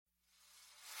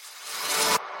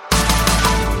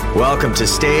Welcome to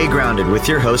Stay Grounded with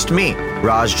your host, me,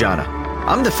 Raj Jana.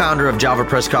 I'm the founder of Java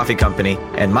Press Coffee Company,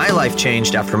 and my life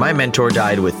changed after my mentor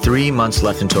died with 3 months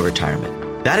left until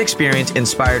retirement. That experience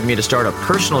inspired me to start a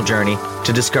personal journey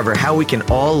to discover how we can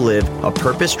all live a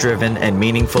purpose-driven and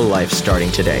meaningful life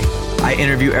starting today. I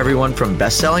interview everyone from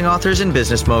best-selling authors and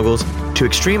business moguls to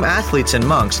extreme athletes and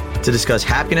monks to discuss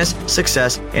happiness,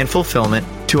 success, and fulfillment,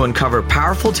 to uncover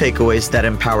powerful takeaways that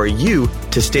empower you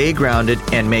to stay grounded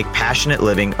and make passionate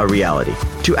living a reality.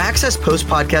 To access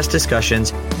post-podcast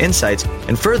discussions, insights,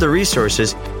 and further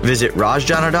resources, visit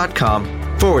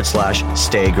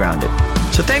rajjana.com/stay grounded.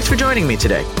 So thanks for joining me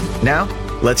today. Now,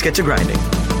 let's get to grinding.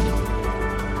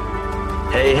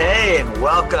 Hey, and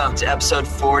welcome to episode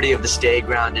 40 of the Stay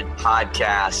Grounded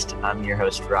podcast. I'm your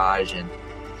host, Raj, and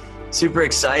super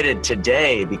excited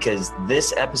today because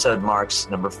this episode marks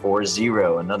number 40,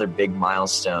 another big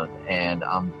milestone, and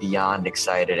I'm beyond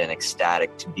excited and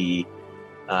ecstatic to be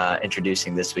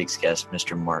introducing this week's guest,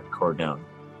 Mr. Marc Cordon.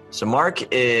 So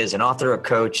Marc is an author, a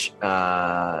coach,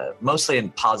 mostly in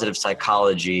positive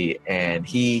psychology, and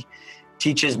he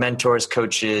teaches, mentors,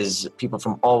 coaches people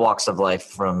from all walks of life,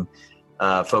 from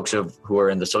folks who are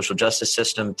in the social justice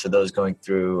system to those going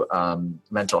through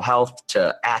mental health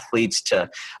to athletes to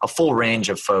a full range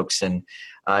of folks. And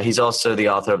he's also the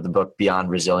author of the book Beyond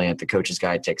Resilient, The Coach's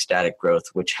Guide to Ecstatic Growth,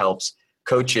 which helps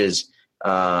coaches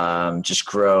just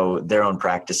grow their own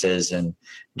practices and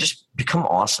just become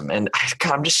awesome. And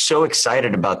I'm just so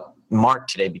excited about Marc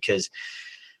today because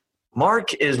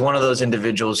Marc is one of those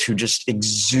individuals who just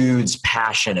exudes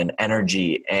passion and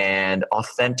energy and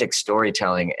authentic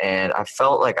storytelling. And I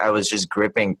felt like I was just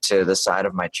gripping to the side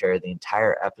of my chair the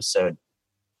entire episode,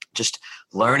 just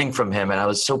learning from him. And I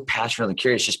was so passionately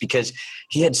curious just because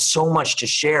he had so much to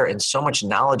share and so much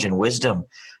knowledge and wisdom.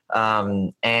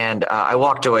 And I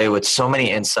walked away with so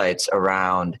many insights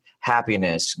around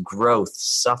happiness, growth,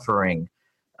 suffering,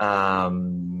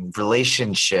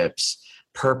 relationships,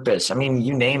 purpose. I mean,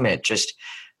 you name it. Just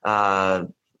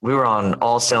we were on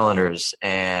all cylinders,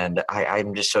 and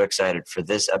I'm just so excited for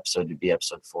this episode to be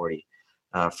episode 40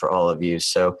 for all of you.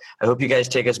 So I hope you guys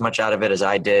take as much out of it as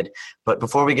I did. But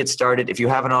before we get started, if you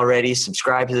haven't already,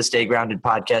 subscribe to the Stay Grounded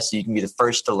podcast so you can be the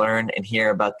first to learn and hear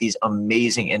about these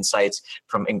amazing insights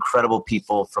from incredible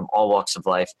people from all walks of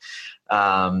life.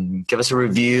 Give us a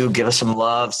review, give us some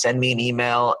love, send me an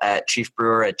email at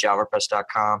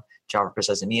chiefbrewer@javapress.com. JavaPress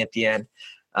has an E at the end.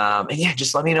 And yeah,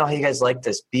 just let me know how you guys like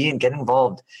this. Get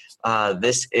involved.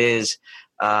 This is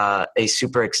a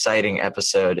super exciting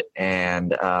episode,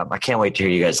 and I can't wait to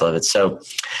hear you guys love it. So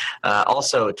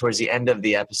also, towards the end of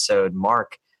the episode,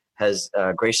 Marc has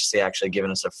graciously actually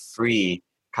given us a free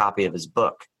copy of his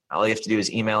book. All you have to do is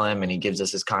email him, and he gives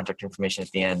us his contact information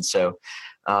at the end. So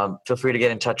feel free to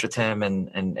get in touch with him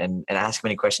and ask him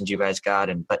any questions you guys got.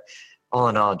 But all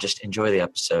in all, just enjoy the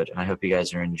episode. And I hope you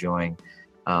guys are enjoying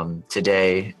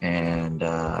today and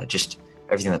just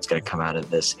everything that's going to come out of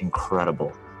this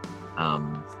incredible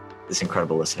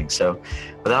listening. So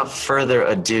without further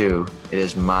ado, it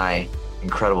is my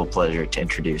incredible pleasure to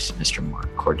introduce Mr.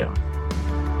 Marc Cordon.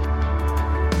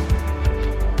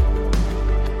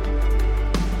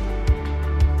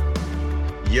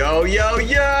 Yo, yo,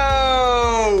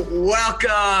 yo!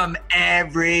 Welcome,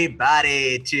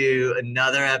 everybody, to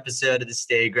another episode of the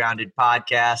Stay Grounded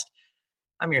podcast.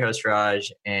 I'm your host, Raj,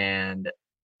 and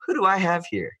who do I have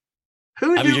here?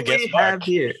 Who do we have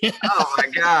here? Oh, my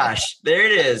gosh. There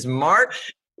it is. Marc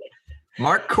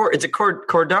is it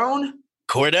Cordon?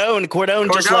 Cordon,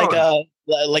 just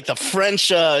like the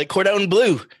French cordon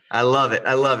bleu. I love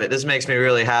it. This makes me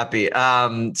really happy.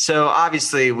 So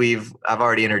obviously I've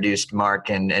already introduced Marc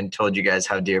and told you guys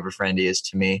how dear of a friend he is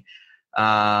to me.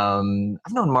 I've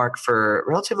known Marc for a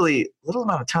relatively little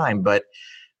amount of time, but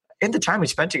in the time we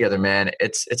spent together, man,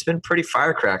 it's been pretty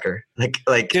firecracker. Like,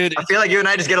 dude, I feel like you and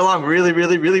I just get along really,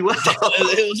 really, really well.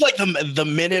 It was like the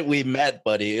minute we met,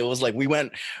 buddy. It was like we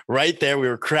went right there. We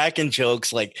were cracking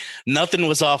jokes, like nothing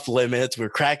was off limits. We were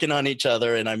cracking on each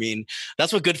other, and I mean,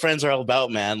 that's what good friends are all about,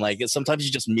 man. Like sometimes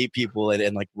you just meet people,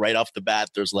 and like right off the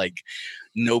bat, there's like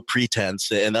no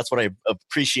pretense, and that's what I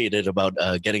appreciated about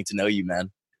getting to know you, man.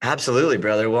 Absolutely,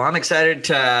 brother. Well, I'm excited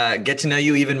to get to know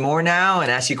you even more now and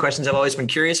ask you questions I've always been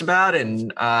curious about,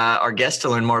 and our guests to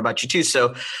learn more about you too.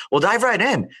 So we'll dive right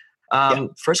in.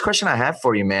 First question I have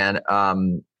for you, man.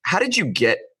 How did you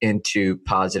get into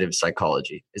positive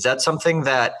psychology? Is that something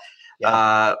that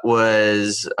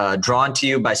was drawn to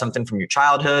you by something from your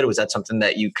childhood? Was that something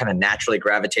that you kind of naturally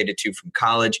gravitated to from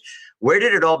college? Where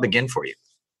did it all begin for you?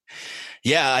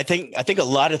 Yeah, I think a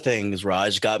lot of things,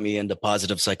 Raj, got me into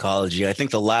positive psychology. I think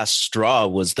the last straw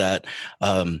was that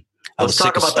let's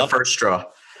talk about the first straw.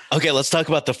 Okay, let's talk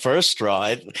about the first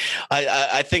straw.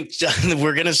 I think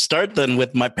we're going to start then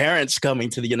with my parents coming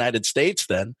to the United States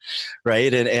then,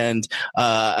 right? And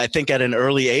I think at an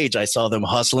early age, I saw them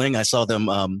hustling. I saw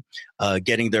them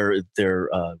getting their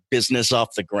business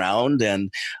off the ground,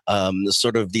 and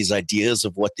sort of these ideas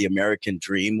of what the American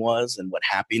dream was and what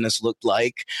happiness looked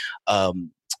like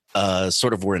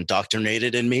sort of were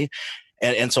indoctrinated in me.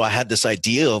 And so I had this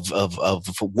idea of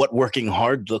what working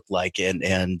hard looked like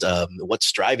and what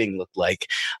striving looked like.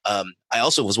 I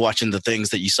also was watching the things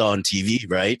that you saw on TV,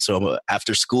 right? So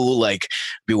after school, like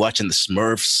be watching the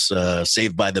Smurfs,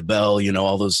 Saved by the Bell,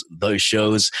 all those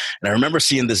shows. And I remember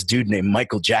seeing this dude named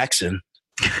Michael Jackson.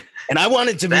 And I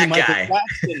wanted to be Michael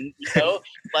Jackson,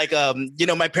 like,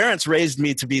 my parents raised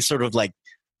me to be sort of like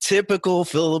typical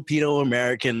Filipino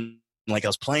American. Like I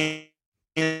was playing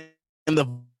in the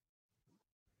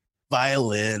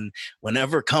violin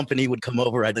whenever company would come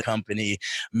over, I'd company,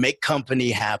 make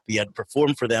company happy, I'd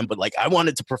perform for them. But like I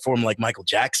wanted to perform like Michael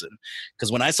Jackson,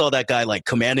 because when I saw that guy like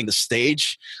commanding the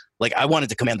stage, like I wanted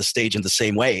to command the stage in the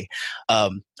same way.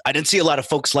 I didn't see a lot of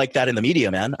folks like that in the media,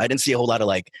 man. I didn't see a whole lot of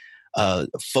like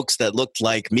folks that looked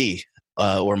like me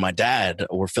or my dad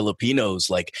or Filipinos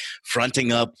like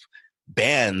fronting up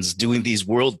bands, doing these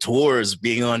world tours,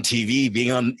 being on TV,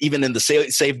 being on even in the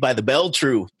Saved by the Bell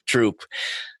troupe.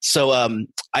 So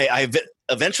I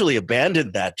eventually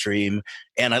abandoned that dream,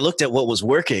 and I looked at what was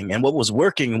working, and what was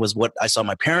working was what I saw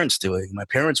my parents doing. My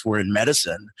parents were in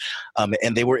medicine,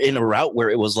 and they were in a route where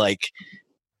it was like,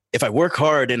 if I work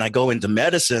hard and I go into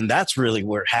medicine, that's really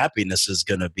where happiness is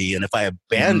going to be. And if I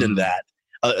abandon that,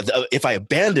 if I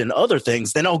abandon other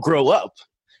things, then I'll grow up.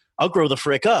 I'll grow the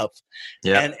frick up.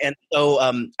 Yeah. And so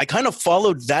I kind of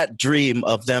followed that dream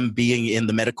of them being in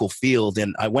the medical field,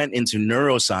 and I went into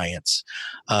neuroscience,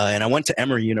 and I went to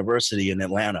Emory University in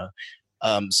Atlanta.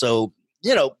 So,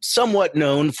 somewhat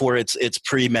known for its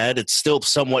pre-med. It's still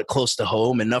somewhat close to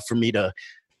home, enough for me to,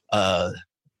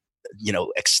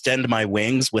 extend my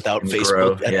wings without and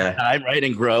Facebook at the time, right?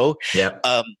 And grow. Yeah.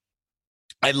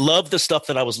 I love the stuff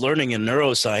that I was learning in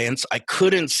neuroscience. I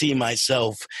couldn't see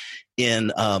myself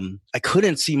at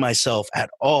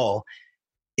all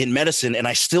in medicine, and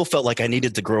I still felt like I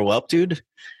needed to grow up, dude.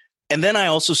 And then I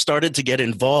also started to get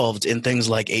involved in things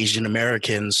like Asian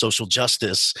American social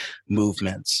justice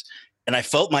movements, and I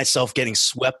felt myself getting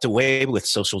swept away with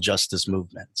social justice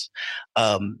movements.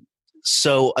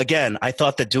 So again, I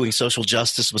thought that doing social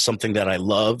justice was something that I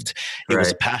loved. It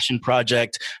was a passion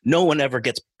project. No one ever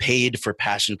gets paid for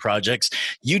passion projects.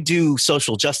 You do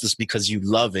social justice because you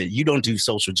love it. You don't do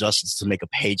social justice to make a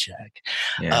paycheck.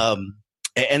 Yeah.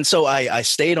 And so I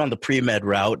stayed on the pre-med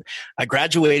route. I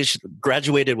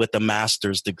graduated with a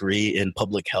master's degree in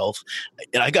public health.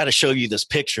 And I got to show you this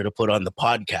picture to put on the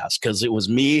podcast, because it was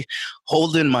me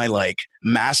holding my like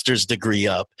master's degree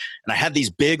up. And I had these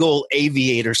big old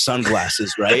aviator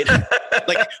sunglasses, right?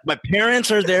 Like my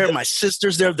parents are there. My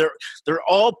sister's there. They're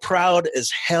all proud as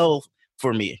hell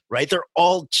for me, right? They're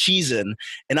all cheesing.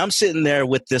 And I'm sitting there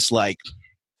with this like,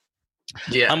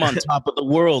 I'm on top of the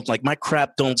world, like my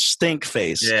crap don't stink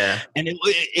face. Yeah. And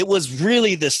it was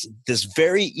really this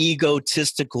very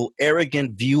egotistical,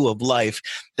 arrogant view of life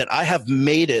that I have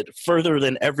made it further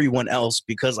than everyone else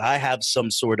because I have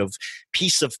some sort of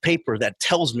piece of paper that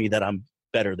tells me that I'm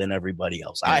better than everybody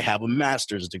else. I have a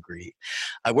master's degree.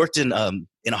 I worked in a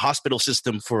hospital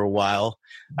system for a while.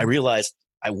 I realized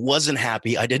I wasn't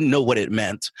happy. I didn't know what it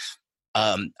meant.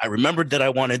 I remembered that I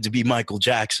wanted to be Michael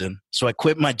Jackson, so I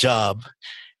quit my job.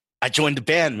 I joined the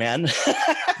band, man.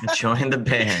 I joined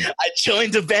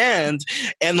the band.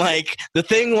 And like, the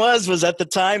thing was at the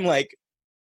time, like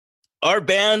our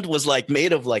band was like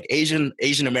made of like Asian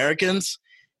Americans.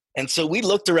 And so we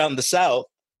looked around the South.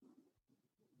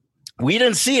 We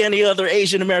didn't see any other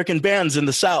Asian American bands in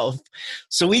the South.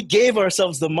 So we gave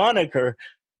ourselves the moniker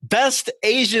Best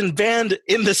Asian Band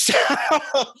in the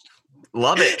South.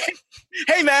 Love it.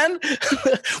 Hey, man,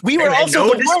 we were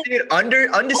also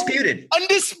undisputed.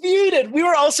 Undisputed. We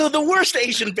were also the worst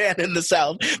Asian band in the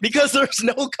South because there's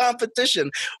no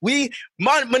competition. We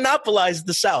monopolized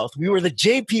the South. We were the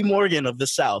JP Morgan of the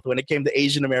South when it came to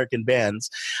Asian American bands.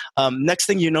 Next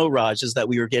thing you know, Raj, is that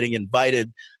we were getting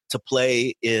invited to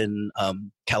play in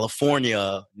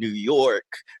California, New York,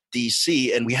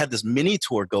 DC, and we had this mini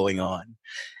tour going on.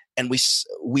 And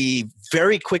we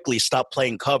very quickly stopped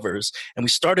playing covers, and we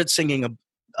started singing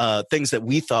things that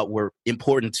we thought were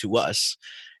important to us.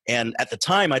 And at the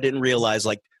time, I didn't realize,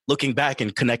 like looking back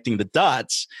and connecting the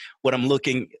dots, what I'm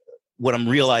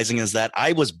realizing is that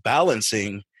I was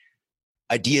balancing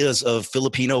ideas of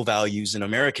Filipino values and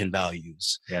American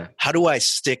values. Yeah. How do I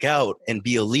stick out and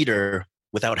be a leader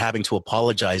without having to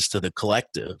apologize to the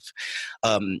collective.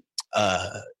 And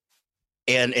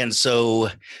so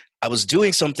I was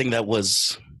doing something that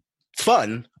was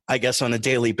fun, I guess, on a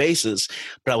daily basis,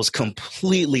 but I was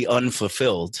completely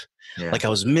unfulfilled. Yeah. Like I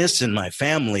was missing my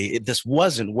family. This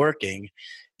wasn't working.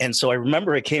 And so I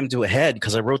remember it came to a head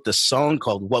because I wrote this song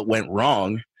called What Went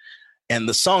Wrong. And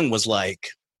the song was like,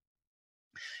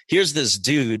 here's this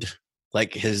dude,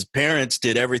 like his parents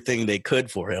did everything they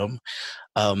could for him.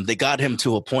 They got him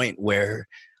to a point where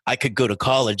I could go to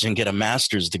college and get a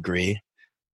master's degree.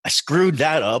 I screwed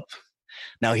that up.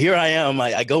 Now here I am.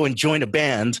 I go and join a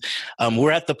band.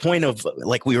 We're at the point of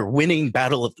like we were winning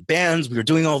Battle of the Bands. We were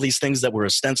doing all these things that were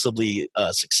ostensibly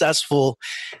successful.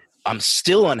 I'm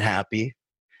still unhappy.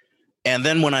 And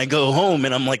then when I go home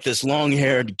and I'm like this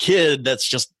long-haired kid that's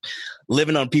just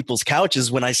living on people's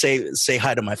couches, when I say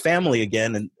hi to my family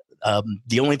again, and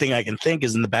the only thing I can think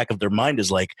is in the back of their mind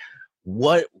is like,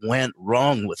 what went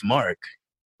wrong with Marc,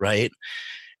 right?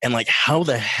 And like, how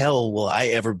the hell will I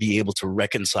ever be able to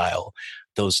reconcile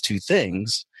those two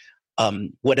things?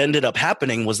 What ended up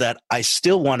happening was that I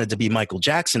still wanted to be Michael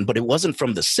Jackson, but it wasn't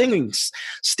from the singing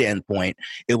standpoint.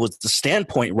 It was the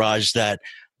standpoint, Raj, that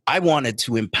I wanted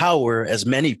to empower as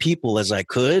many people as I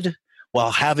could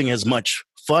while having as much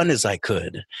fun as I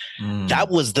could.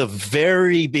 That was the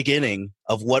very beginning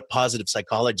of what positive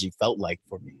psychology felt like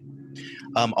for me.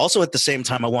 Also, at the same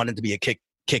time, I wanted to be a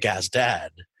kick-ass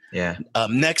dad. Yeah.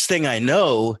 Next thing I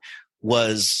know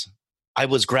was I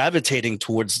was gravitating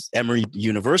towards Emory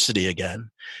University again.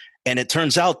 And it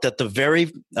turns out that the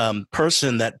very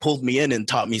person that pulled me in and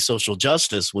taught me social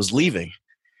justice was leaving.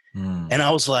 And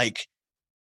I was like,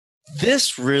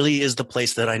 this really is the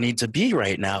place that I need to be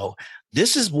right now.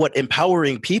 This is what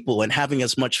empowering people and having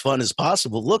as much fun as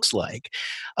possible looks like.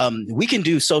 We can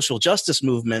do social justice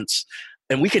movements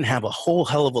and we can have a whole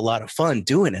hell of a lot of fun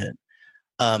doing it.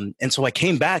 And so I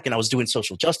came back and I was doing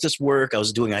social justice work. I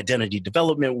was doing identity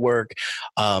development work.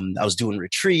 I was doing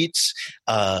retreats,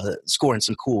 scoring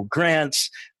some cool grants,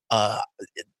 a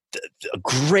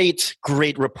great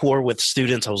rapport with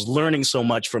students. I was learning so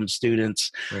much from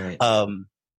students. Right.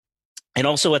 And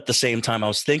also at the same time, I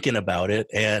was thinking about it.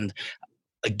 And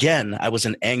again, I was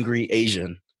an angry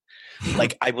Asian.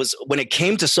 Like when it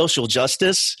came to social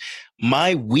justice,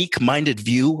 my weak-minded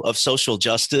view of social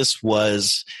justice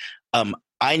was,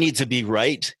 I need to be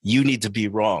right. You need to be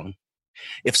wrong.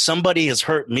 If somebody has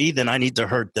hurt me, then I need to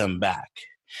hurt them back.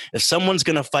 If someone's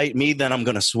going to fight me, then I'm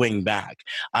going to swing back.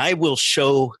 I will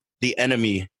show the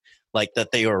enemy like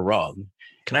that they are wrong.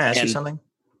 Can I ask you something?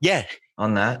 Yeah.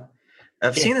 On that?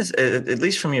 I've seen this, at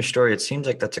least from your story, it seems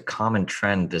like that's a common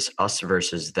trend, this us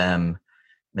versus them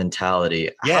mentality.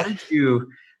 Yeah.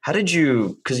 How did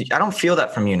you, because I don't feel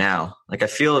that from you now. Like I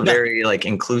feel a very like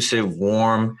inclusive,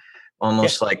 warm,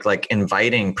 almost like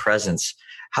inviting presence.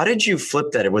 How did you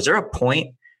flip that? Was there a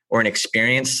point or an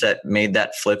experience that made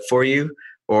that flip for you?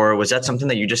 Or was that something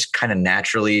that you just kind of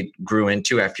naturally grew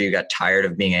into after you got tired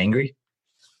of being angry?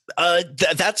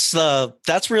 That's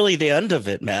really the end of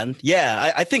it, man.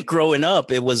 Yeah. I think growing up,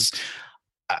 it was,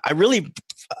 I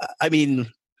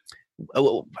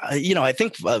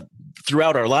think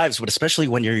throughout our lives, but especially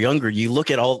when you're younger, you look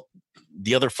at all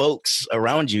the other folks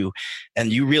around you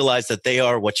and you realize that they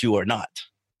are what you are not.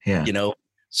 Yeah. You know?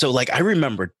 So like, I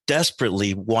remember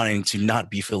desperately wanting to not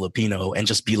be Filipino and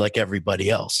just be like everybody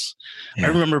else. Yeah. I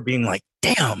remember being like,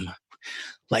 damn,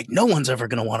 like no one's ever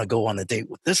going to want to go on a date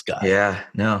with this guy. Yeah,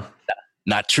 no.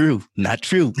 Not true. Not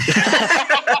true.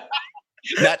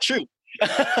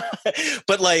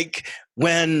 But like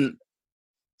when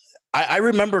I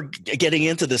remember getting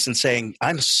into this and saying,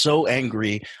 I'm so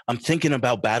angry. I'm thinking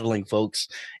about battling folks.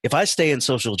 If I stay in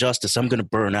social justice, I'm going to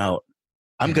burn out.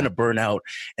 I'm going to burn out.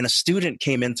 And a student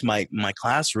came into my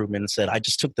classroom and said, I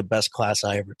just took the best class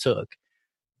I ever took.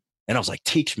 And I was like,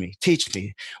 teach me.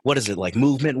 What is it like?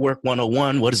 Movement work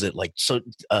 101? What is it like? So,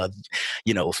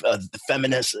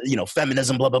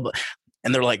 feminism, blah, blah, blah.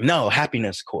 And they're like, no,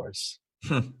 happiness course.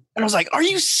 And I was like, are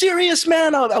you serious,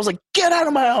 man? I was like, get out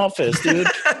of my office, dude.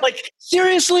 Like,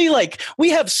 seriously, like we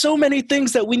have so many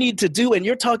things that we need to do. And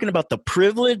you're talking about the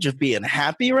privilege of being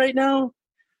happy right now.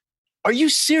 Are you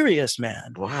serious,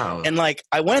 man? Wow. And like,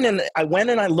 I went and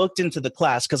I looked into the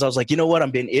class because I was like, you know what?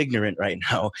 I'm being ignorant right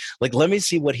now. Like, let me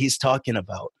see what he's talking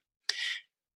about.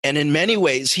 And in many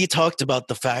ways, he talked about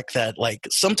the fact that like,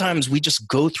 sometimes we just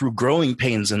go through growing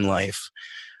pains in life,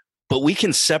 but we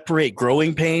can separate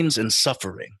growing pains and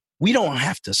suffering. We don't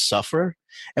have to suffer.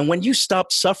 And when you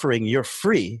stop suffering, you're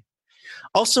free.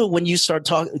 Also, when you start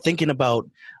thinking about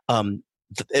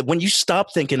when you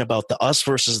stop thinking about the us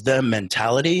versus them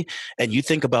mentality and you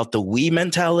think about the we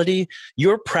mentality,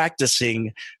 you're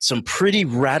practicing some pretty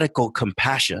radical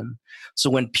compassion. So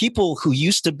when people who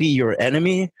used to be your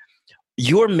enemy,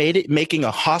 you're making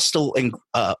a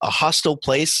hostile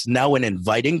place now an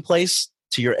inviting place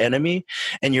to your enemy,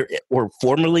 and or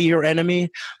formerly your enemy,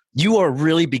 you are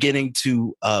really beginning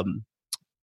to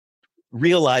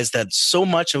realize that so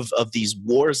much of these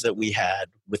wars that we had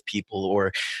with people,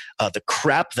 or the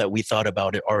crap that we thought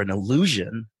about it, are an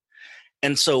illusion.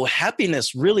 And so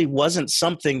happiness really wasn't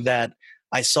something that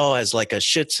I saw as like a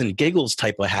shits and giggles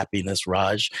type of happiness,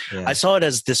 Raj. Yeah. I saw it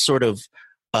as this sort of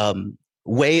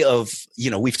way of,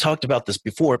 we've talked about this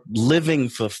before, living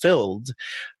fulfilled.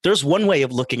 There's one way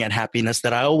of looking at happiness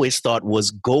that I always thought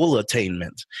was goal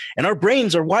attainment. And our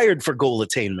brains are wired for goal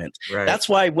attainment. Right. That's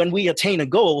why when we attain a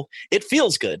goal, it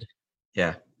feels good.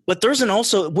 Yeah. But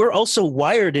we're also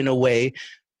wired in a way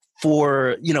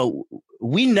for,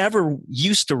 we never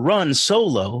used to run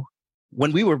solo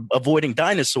when we were avoiding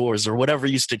dinosaurs or whatever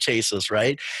used to chase us,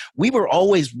 right? We were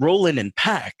always rolling in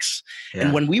packs. Yeah.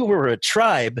 And when we were a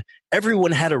tribe,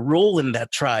 everyone had a role in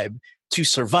that tribe to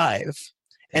survive.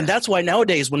 Yeah. And that's why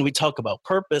nowadays when we talk about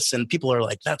purpose and people are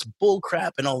like, that's bull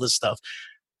crap and all this stuff.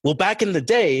 Well, back in the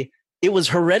day, it was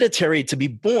hereditary to be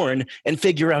born and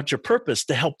figure out your purpose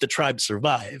to help the tribe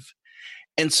survive.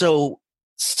 And so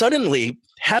suddenly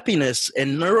happiness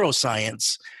and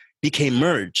neuroscience became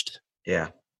merged. Yeah.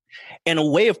 And a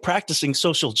way of practicing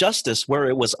social justice where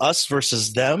it was us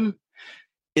versus them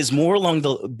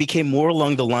became more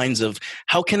along the lines of,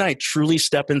 how can I truly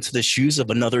step into the shoes of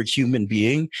another human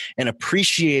being and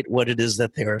appreciate what it is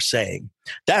that they are saying?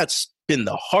 That's been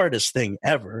the hardest thing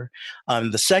ever.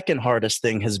 The second hardest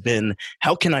thing has been,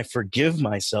 how can I forgive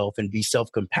myself and be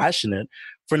self-compassionate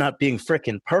for not being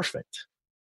frickin' perfect?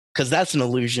 Because that's an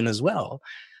illusion as well.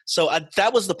 So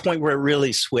that was the point where it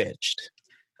really switched.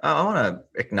 I want to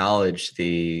acknowledge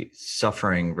the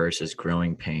suffering versus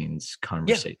growing pains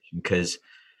conversation, because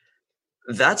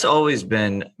that's always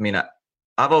been,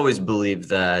 I've always believed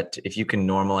that if you can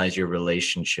normalize your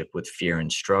relationship with fear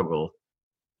and struggle,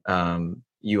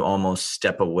 you almost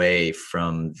step away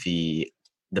from the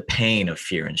pain of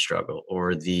fear and struggle,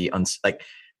 or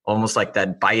almost like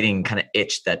that biting kind of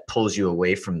itch that pulls you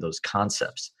away from those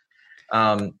concepts.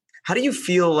 How do you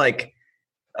feel like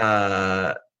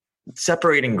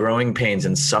separating growing pains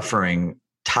and suffering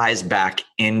ties back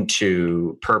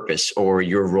into purpose or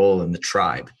your role in the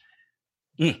tribe?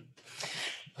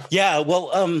 Yeah,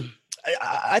 well,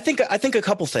 I think a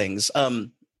couple things.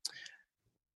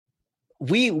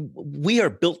 We are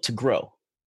built to grow.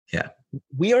 Yeah.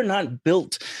 We are not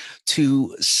built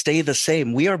to stay the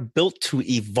same. We are built to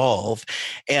evolve.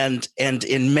 And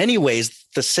in many ways,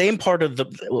 the same part of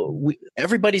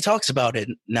everybody talks about it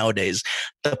nowadays,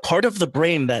 the part of the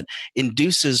brain that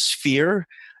induces fear.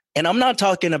 And I'm not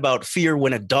talking about fear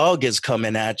when a dog is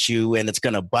coming at you and it's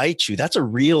going to bite you. That's a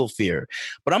real fear.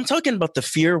 But I'm talking about the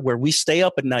fear where we stay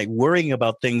up at night worrying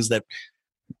about things that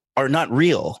are not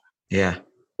real. Yeah.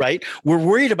 Right? We're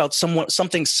worried about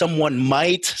something someone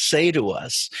might say to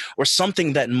us, or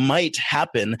something that might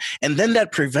happen. And then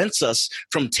that prevents us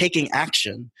from taking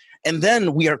action. And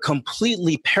then we are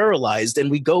completely paralyzed and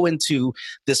we go into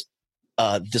this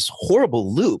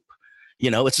horrible loop.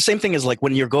 It's the same thing as like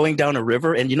when you're going down a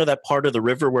river and that part of the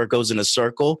river where it goes in a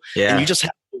circle, and you just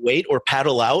have to wait or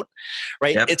paddle out,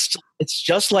 right? Yep. It's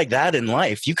just like that in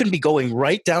life. You can be going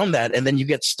right down that and then you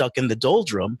get stuck in the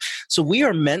doldrum. So we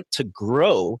are meant to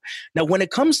grow. Now, when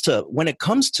it comes to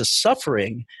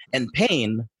suffering and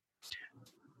pain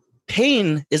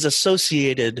is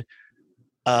associated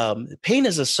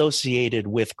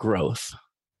with growth,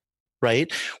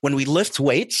 right? When we lift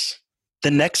weights, the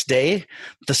next day,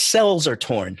 the cells are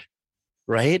torn,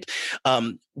 right?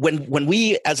 When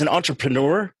we, as an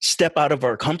entrepreneur, step out of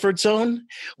our comfort zone,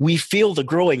 we feel the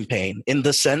growing pain in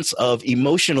the sense of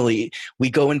emotionally, we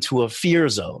go into a fear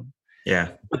zone. Yeah.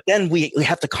 But then we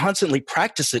have to constantly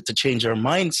practice it to change our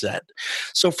mindset.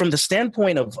 So from the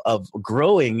standpoint of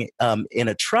growing in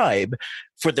a tribe,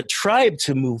 for the tribe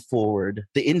to move forward,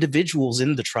 the individuals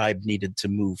in the tribe needed to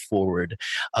move forward.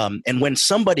 And when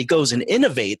somebody goes and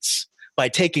innovates by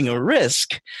taking a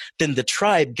risk, then the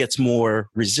tribe gets more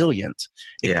resilient.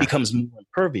 It becomes more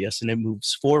impervious and it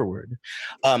moves forward.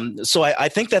 So I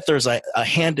think that there's a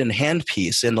hand-in-hand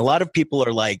piece. And a lot of people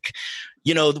are like,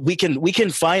 we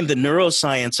can find the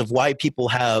neuroscience of why people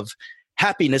have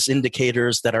happiness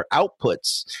indicators that are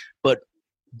outputs. But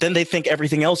then they think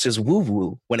everything else is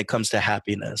woo-woo when it comes to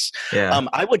happiness. Yeah.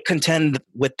 I would contend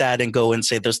with that and go and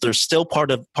say there's still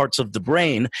parts of the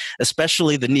brain,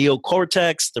 especially the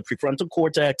neocortex, the prefrontal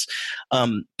cortex,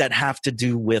 that have to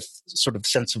do with sort of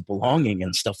sense of belonging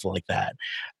and stuff like that.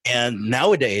 And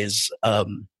nowadays,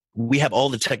 we have all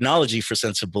the technology for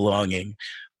sense of belonging,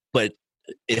 but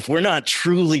if we're not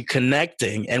truly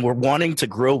connecting and we're wanting to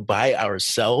grow by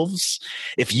ourselves,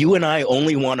 if you and I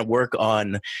only want to work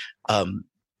on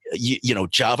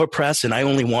Java Press, and I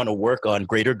only want to work on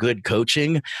greater good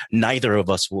coaching, neither of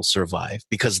us will survive,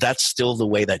 because that's still the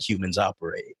way that humans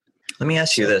operate. Let me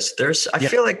ask you this. I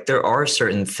feel like there are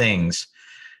certain things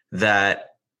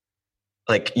that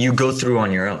like you go through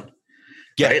on your own.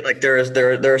 Yeah. Right? Like there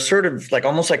are sort of like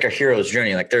almost like a hero's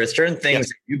journey. Like there are certain things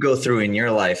that you go through in your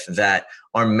life that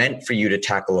are meant for you to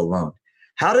tackle alone.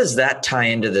 How does that tie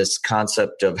into this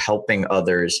concept of helping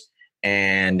others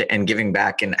and giving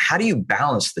back? And how do you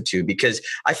balance the two? Because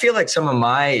I feel like some of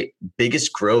my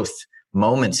biggest growth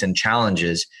moments and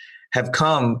challenges have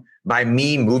come by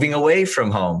me moving away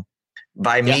from home,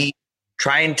 by me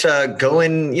trying to go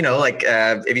in,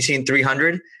 have you seen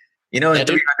 300? In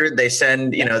 300, they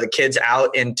send, the kids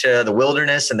out into the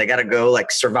wilderness and they got to go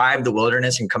like survive the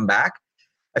wilderness and come back.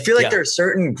 I feel like there's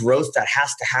certain growth that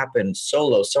has to happen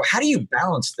solo. So how do you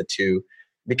balance the two?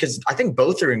 Because I think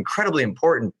both are incredibly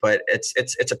important, but it's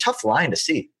a tough line to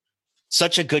see.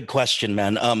 Such a good question,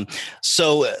 man.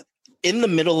 So in the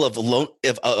middle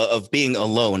of being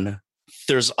alone,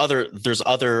 there's other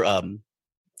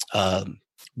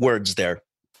words there.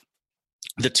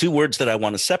 The two words that I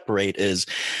want to separate is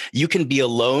you can be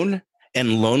alone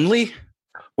and lonely,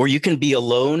 or you can be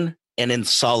alone and in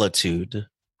solitude,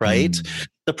 right?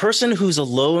 The person who's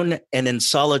alone and in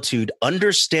solitude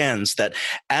understands that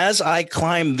as I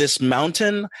climb this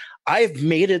mountain, I've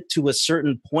made it to a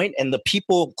certain point, and the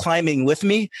people climbing with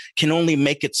me can only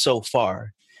make it so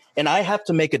far. And I have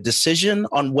to make a decision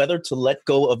on whether to let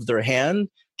go of their hand,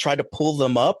 try to pull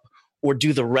them up, or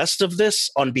do the rest of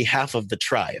this on behalf of the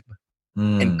tribe.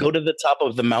 And go to the top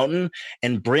of the mountain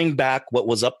and bring back what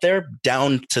was up there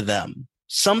down to them.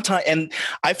 Sometimes, and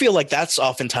I feel like that's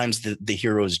oftentimes the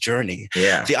hero's journey.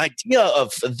 Yeah. The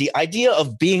idea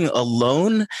of being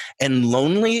alone and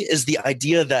lonely is the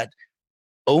idea that,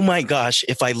 oh my gosh,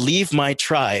 if I leave my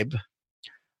tribe,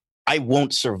 I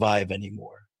won't survive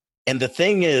anymore. And the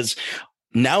thing is,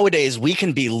 nowadays we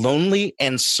can be lonely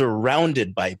and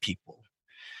surrounded by people.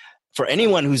 For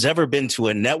anyone who's ever been to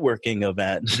a networking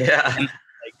event,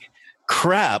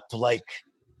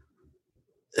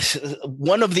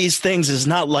 one of these things is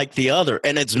not like the other,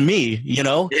 and it's me,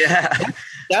 Yeah.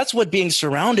 That's what being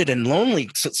surrounded and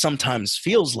lonely sometimes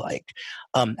feels like.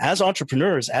 As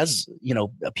entrepreneurs, as,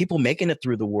 people making it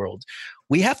through the world,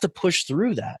 we have to push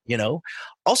through that,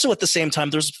 Also, at the same time,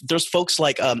 there's folks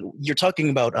like, you're talking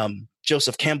about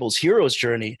Joseph Campbell's hero's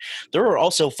journey. There are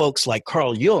also folks like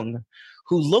Carl Jung,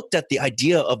 who looked at the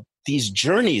idea of these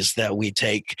journeys that we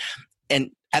take,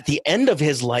 and at the end of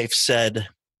his life said,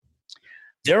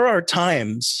 there are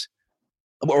times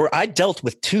where I dealt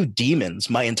with two demons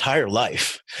my entire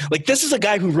life. Like, this is a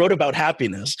guy who wrote about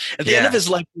happiness. At the end of his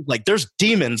life, like, there's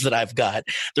demons that I've got.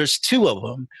 There's two of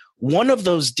them. One of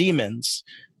those demons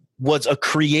was a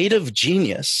creative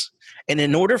genius. And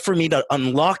in order for me to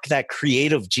unlock that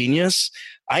creative genius,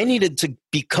 I needed to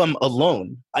become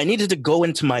alone. I needed to go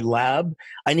into my lab.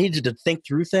 I needed to think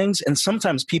through things. And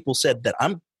sometimes people said that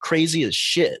I'm crazy as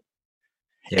shit.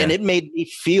 Yeah. And it made me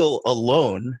feel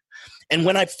alone. And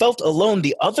when I felt alone,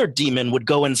 the other demon would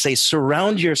go and say,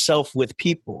 surround yourself with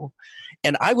people.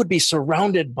 And I would be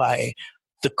surrounded by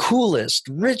the coolest,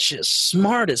 richest,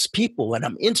 smartest people. And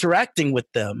I'm interacting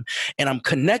with them and I'm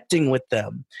connecting with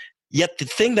them. Yet the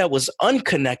thing that was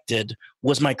unconnected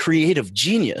was my creative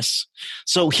genius.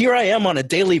 So here I am on a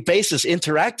daily basis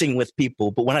interacting with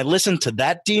people. But when I listened to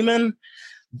that demon,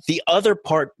 the other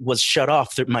part was shut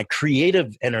off. My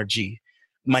creative energy,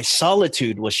 my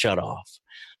solitude was shut off.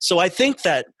 So I think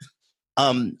that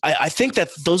I think that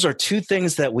those are two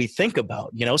things that we think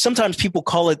about. Sometimes people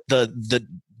call it the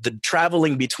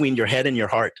traveling between your head and your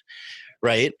heart,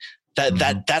 right?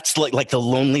 That's like the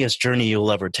loneliest journey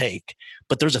you'll ever take.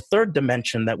 But there's a third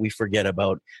dimension that we forget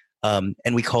about, and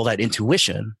we call that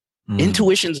intuition.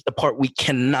 Intuition is the part we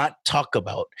cannot talk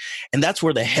about. And that's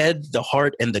where the head, the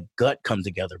heart, and the gut come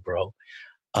together, bro.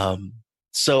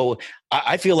 So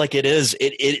I feel like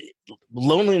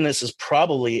loneliness is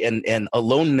probably, and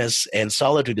aloneness and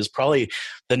solitude is probably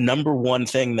the number one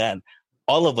thing that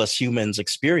all of us humans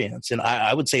experience. And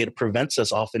I would say it prevents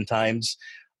us oftentimes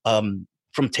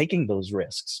from taking those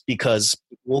risks because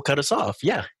we'll cut us off.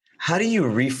 Yeah. How do you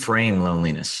reframe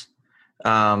loneliness?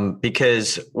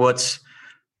 Because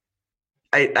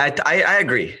I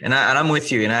agree, and I'm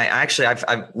with you. And I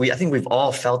think we've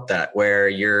all felt that, where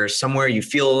you're somewhere, you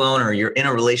feel alone, or you're in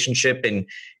a relationship and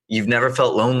you've never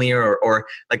felt lonely, or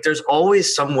like there's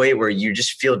always some way where you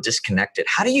just feel disconnected.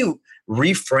 How do you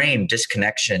reframe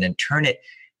disconnection and turn it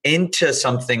into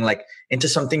something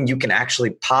you can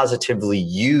actually positively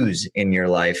use in your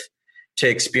life to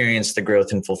experience the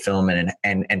growth and fulfillment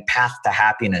and path to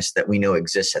happiness that we know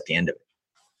exists at the end of it?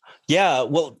 Yeah,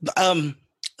 well,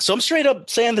 so I'm straight up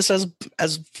saying this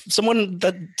as someone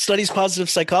that studies positive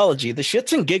psychology. The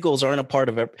shits and giggles aren't a part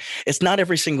of it. It's not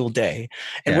every single day.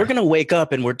 And we're going to wake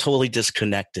up and we're totally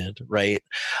disconnected, right?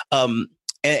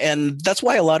 And that's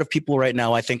why a lot of people right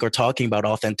now, I think, are talking about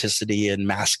authenticity and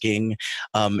masking.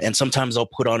 And sometimes I'll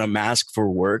put on a mask for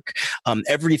work.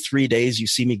 Every 3 days, you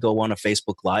see me go on a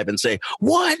Facebook Live and say,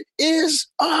 "What is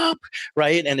up?"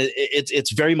 Right? And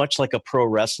it's very much like a pro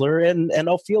wrestler, and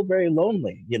I'll feel very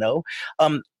lonely.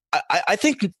 I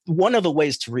think one of the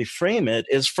ways to reframe it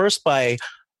is first by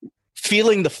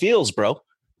feeling the feels, bro.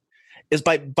 Is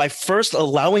by first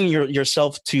allowing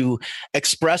yourself to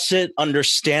express it,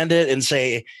 understand it, and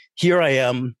say, "Here I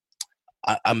am.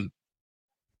 I'm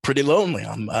pretty lonely.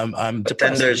 I'm But depressed."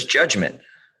 then there's judgment.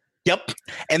 Yep,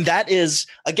 and that is,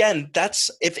 again, that's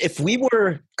if we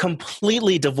were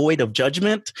completely devoid of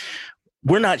judgment,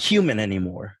 we're not human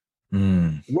anymore.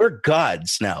 We're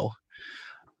gods now.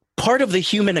 Part of the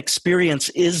human experience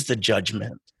is the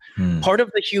judgment. Part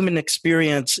of the human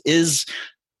experience is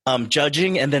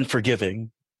judging and then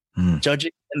forgiving,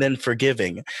 judging and then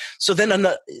forgiving. So then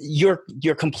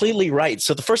you're completely right.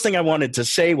 So the first thing I wanted to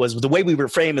say was the way we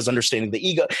reframe is understanding the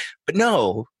ego, but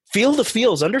no, feel the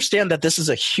feels, understand that this is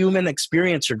a human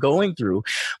experience you're going through.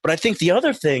 But I think the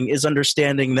other thing is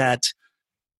understanding that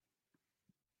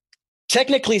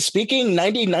technically speaking,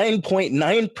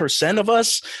 99.9% of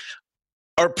us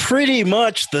are pretty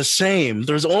much the same.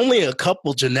 There's only a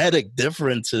couple genetic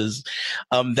differences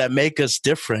that make us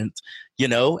different,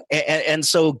 And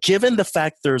so given the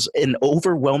fact there's an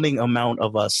overwhelming amount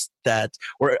of us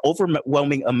or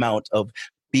overwhelming amount of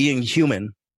being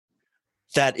human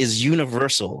that is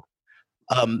universal,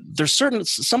 there's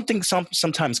something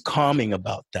sometimes calming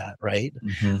about that, right?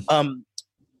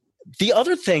 The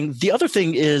other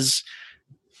thing is,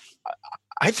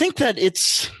 I think that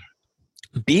it's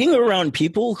being around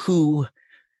people who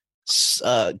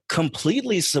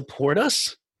completely support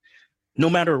us, no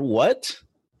matter what,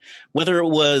 whether it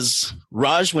was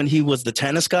Raj when he was the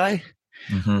tennis guy,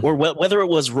 or whether it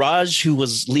was Raj who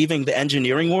was leaving the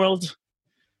engineering world,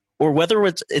 or whether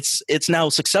it's now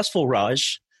successful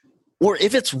Raj, or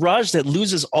if it's Raj that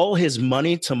loses all his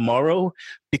money tomorrow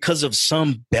because of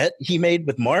some bet he made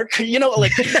with Marc,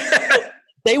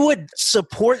 they would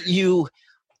support you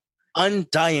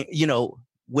undying,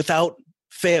 without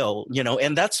fail,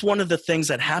 and that's one of the things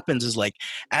that happens is, like,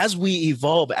 as we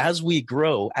evolve, as we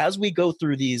grow, as we go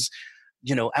through these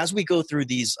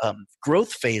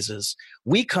growth phases,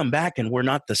 we come back and we're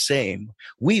not the same.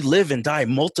 We live and die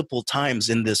multiple times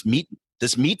in this meat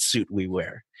suit we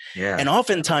wear. Yeah. And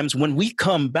oftentimes when we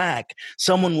come back,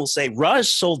 someone will say, "Raj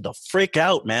sold the frick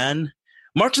out, man.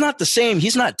 Marc's not the same.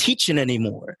 He's not teaching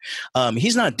anymore.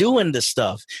 He's not doing this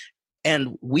stuff."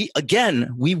 And we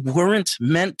weren't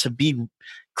meant to be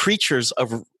creatures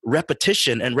of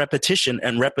repetition and repetition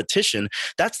and repetition.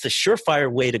 That's the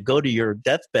surefire way to go to your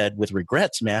deathbed with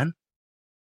regrets, man.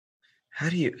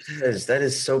 That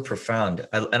is so profound.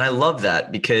 And I love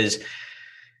that, because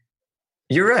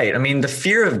you're right. I mean, the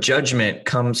fear of judgment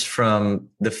comes from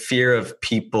the fear of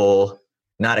people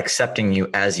not accepting you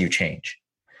as you change.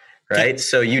 Right.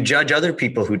 So you judge other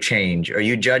people who change, or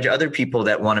you judge other people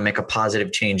that want to make a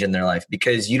positive change in their life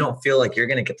because you don't feel like you're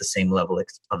going to get the same level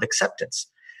of acceptance.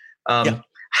 How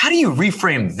do you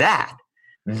reframe that?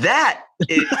 That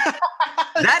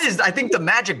is, I think, the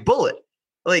magic bullet.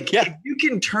 Like, if you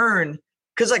can turn,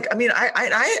 because, like, I mean,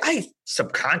 I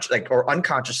subconsciously, or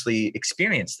unconsciously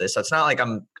experience this. So it's not like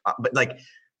but like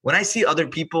when I see other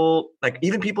people, like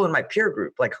even people in my peer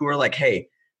group, like who are like, "Hey,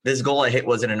 this goal I hit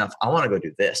wasn't enough. I want to go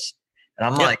do this." And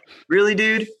I'm like, "Really,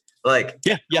 dude?" Like,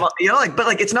 but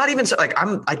like, it's not even so, like,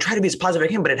 I try to be as positive as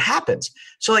I can, but it happens.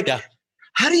 So like,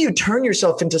 how do you turn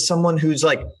yourself into someone who's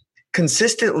like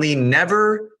consistently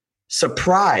never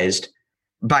surprised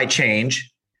by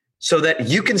change so that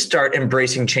you can start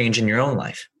embracing change in your own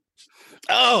life?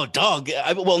 Oh, dog.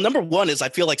 Well, number one is I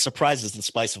feel like surprise is the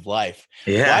spice of life.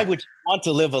 Yeah. Why would you want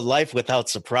to live a life without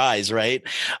surprise, right?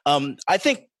 I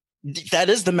think that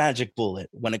is the magic bullet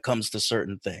when it comes to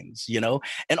certain things,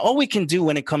 and all we can do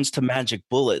when it comes to magic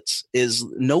bullets is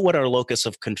know what our locus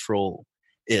of control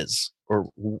is,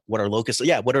 what our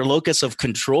locus of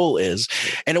control is.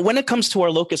 And when it comes to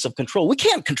our locus of control, we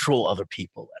can't control other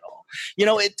people at all.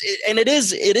 It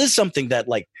is something that,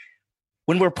 like,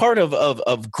 when we're part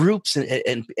of groups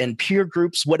and peer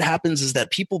groups, what happens is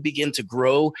that people begin to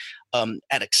grow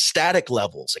at ecstatic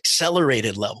levels,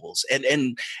 accelerated levels.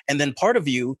 And then part of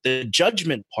you, the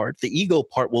judgment part, the ego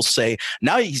part, will say,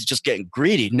 now he's just getting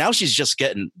greedy. Now she's just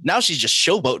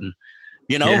showboating,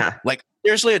 like,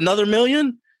 seriously, another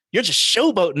million? You're just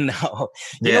showboating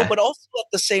now, but also at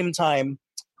the same time,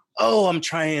 I'm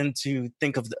trying to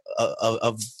think of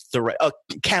the right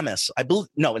Camus. I believe,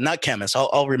 no, not Camus.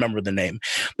 I'll remember the name.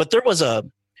 But there was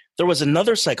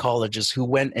another psychologist who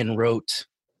went and wrote,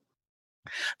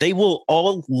 "They will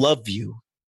all love you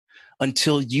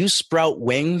until you sprout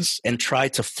wings and try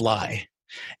to fly.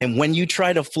 And when you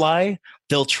try to fly,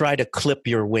 they'll try to clip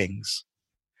your wings."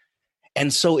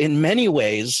 And so in many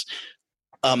ways,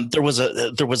 there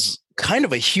was kind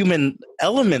of a human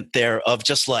element there of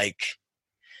just like,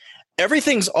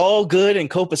 everything's all good and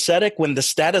copacetic when the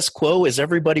status quo is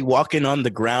everybody walking on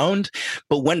the ground.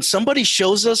 But when somebody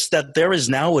shows us that there is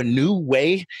now a new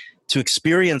way to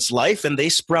experience life and they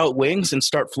sprout wings and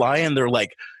start flying, they're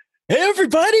like, "Hey,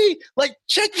 everybody, like,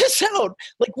 check this out.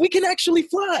 Like, we can actually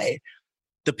fly."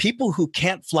 The people who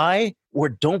can't fly or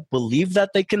don't believe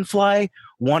that they can fly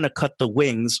want to cut the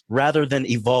wings rather than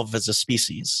evolve as a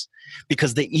species,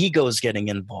 because the ego is getting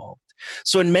involved.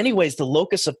 So in many ways, the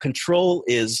locus of control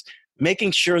is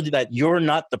making sure that you're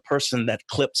not the person that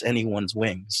clips anyone's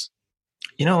wings.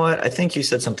 You know what? I think you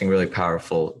said something really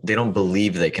powerful. They don't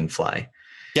believe they can fly.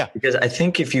 Yeah. Because I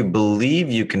think if you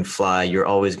believe you can fly, you're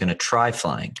always going to try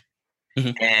flying.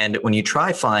 Mm-hmm. And when you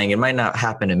try flying, it might not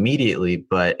happen immediately,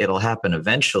 but it'll happen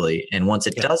eventually. And once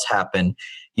it does happen,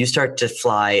 you start to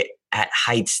fly at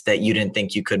heights that you didn't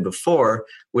think you could before,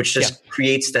 which just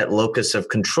creates that locus of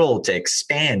control to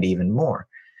expand even more.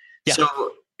 Yeah. So,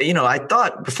 I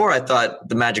thought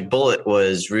the magic bullet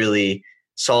was really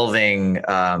solving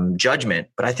judgment,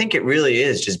 but I think it really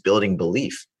is just building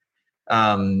belief.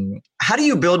 How do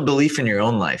you build belief in your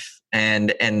own life,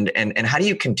 and how do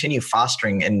you continue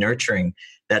fostering and nurturing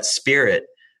that spirit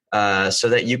so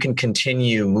that you can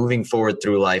continue moving forward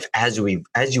through life as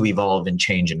you evolve and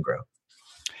change and grow?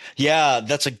 Yeah,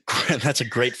 that's a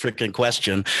great freaking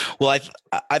question. Well,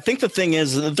 I think the thing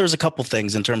is that there's a couple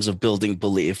things in terms of building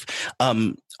belief.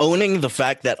 Owning the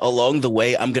fact that along the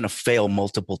way, I'm going to fail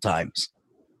multiple times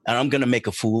and I'm going to make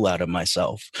a fool out of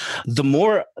myself. The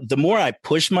more I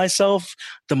push myself,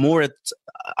 the more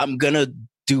I'm going to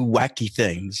do wacky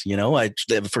things.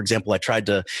 For example, I tried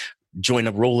to join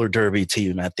a roller derby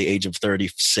team at the age of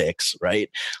 36, right?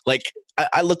 Like,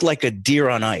 I looked like a deer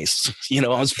on ice. I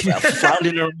was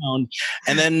floundering around,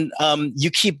 and then you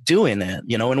keep doing it,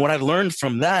 and what I learned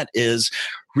from that is,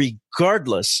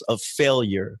 regardless of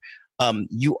failure,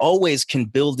 you always can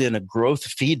build in a growth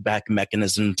feedback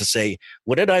mechanism to say,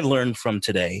 what did I learn from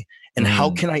today? And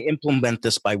how can I implement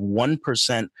this by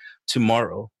 1%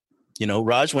 tomorrow?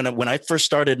 Raj, when I first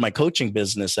started my coaching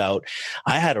business out,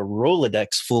 I had a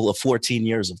Rolodex full of 14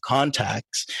 years of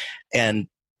contacts, and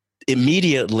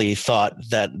immediately thought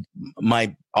that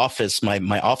my office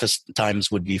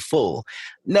times would be full.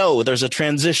 No, there's a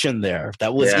transition there.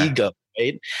 That was ego,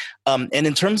 right? And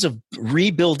in terms of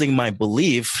rebuilding my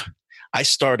belief, I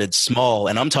started small,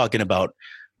 and I'm talking about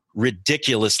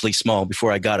ridiculously small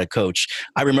before I got a coach.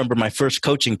 I remember my first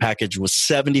coaching package was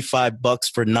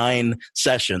 $75 for 9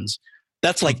 sessions.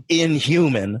 That's like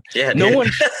inhuman. Yeah,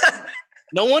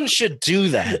 no one should do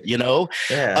that,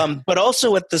 Yeah. But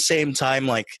also at the same time,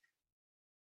 like,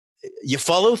 you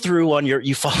follow through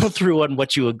on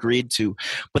what you agreed to,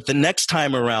 but the next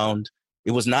time around,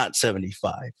 it was not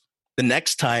 75. The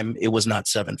next time it was not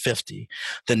 750.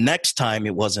 The next time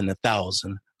it wasn't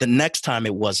 1,000. The next time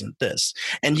it wasn't this.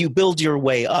 And you build your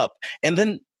way up. And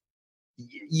then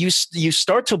you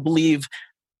start to believe,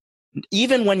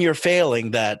 even when you're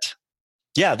failing, that,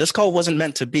 this call wasn't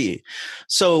meant to be.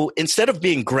 So instead of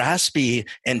being graspy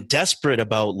and desperate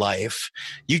about life,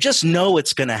 you just know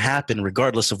it's going to happen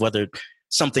regardless of whether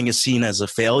something is seen as a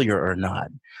failure or not.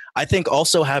 I think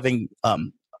also having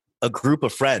a group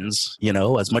of friends,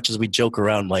 as much as we joke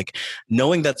around, like,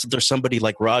 knowing that there's somebody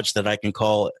like Raj that I can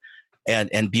call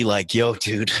and be like, yo,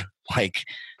 dude, like,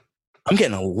 I'm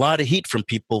getting a lot of heat from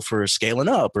people for scaling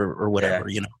up or whatever,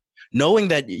 knowing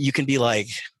that you can be like,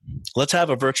 let's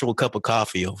have a virtual cup of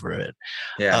coffee over it.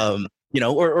 Yeah.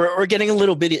 Or getting a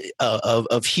little bit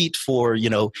of heat for,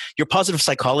 your positive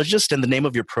psychologist, and the name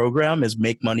of your program is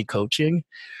Make Money Coaching,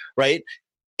 right?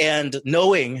 And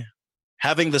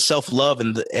having the self-love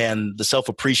and the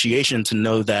self-appreciation to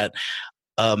know that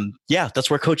yeah, that's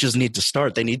where coaches need to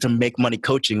start. They need to make money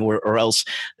coaching, or else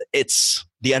it's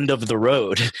the end of the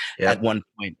road at one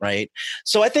point, right?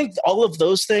 So I think all of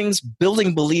those things,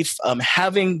 building belief,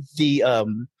 having the,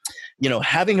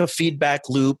 having a feedback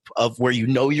loop of where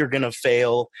you're going to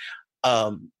fail,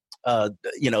 telling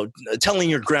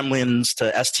your gremlins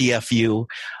to STFU,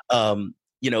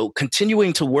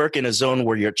 continuing to work in a zone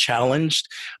where you're challenged,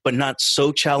 but not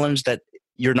so challenged that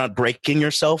you're not breaking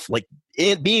yourself, like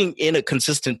being in a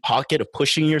consistent pocket of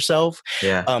pushing yourself.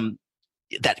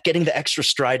 That getting the extra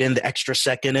stride in, the extra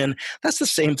second in, that's the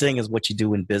same thing as what you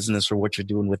do in business or what you're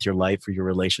doing with your life or your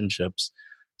relationships.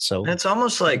 So and it's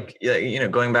almost like,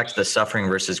 going back to the suffering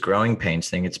versus growing pains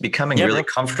thing, it's becoming really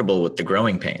comfortable with the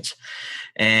growing pains.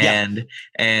 And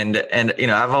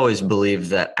I've always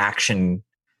believed that action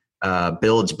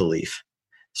builds belief.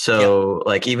 So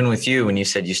like even with you, when you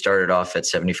said you started off at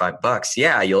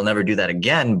 $75, you'll never do that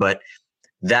again. But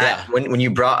that when you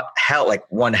brought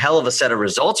one hell of a set of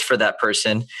results for that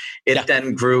person, it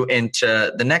then grew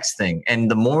into the next thing. And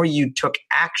the more you took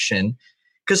action,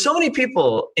 because so many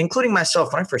people, including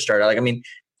myself, when I first started, I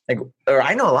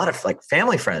know a lot of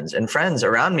family friends and friends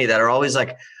around me that are always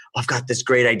like, oh, I've got this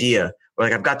great idea, or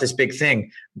I've got this big thing,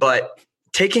 but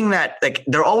taking that,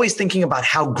 they're always thinking about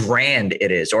how grand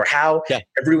it is, or how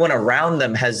everyone around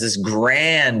them has this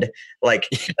grand,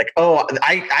 oh,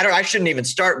 I shouldn't even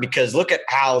start because look at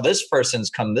how this person's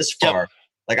come this far.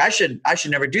 I should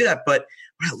never do that. But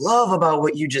what I love about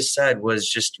what you just said was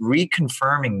just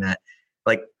reconfirming that,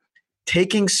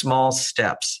 taking small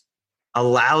steps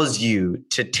allows you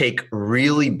to take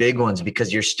really big ones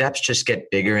because your steps just get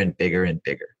bigger and bigger and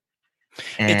bigger.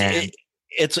 And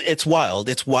it's wild.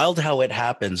 It's wild how it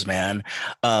happens, man.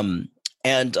 I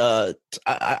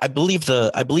believe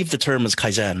the term is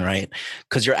Kaizen, right?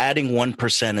 Because you're adding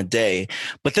 1% a day.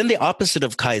 But then the opposite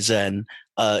of Kaizen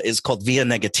is called via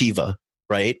negativa,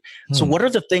 right? So what are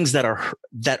the things that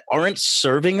aren't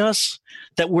serving us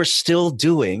that we're still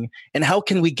doing, and how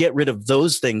can we get rid of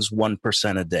those things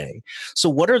 1% a day? So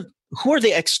who are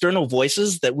the external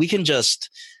voices that we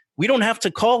don't have to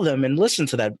call them and listen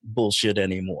to that bullshit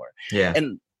anymore.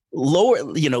 And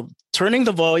turning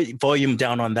the volume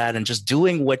down on that and just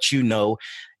doing what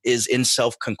is in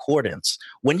self-concordance.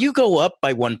 When you go up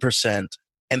by 1%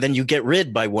 and then you get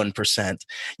rid by 1%,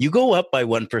 you go up by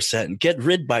 1% and get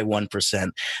rid by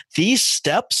 1%. These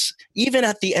steps, even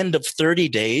at the end of 30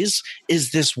 days,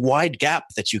 is this wide gap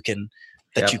that you can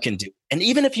do. And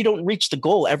even if you don't reach the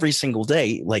goal every single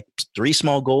day, like 3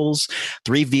 small goals,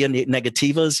 3 via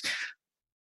negativas,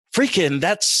 freaking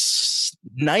that's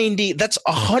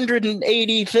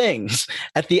 180 things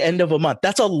at the end of a month.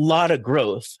 That's a lot of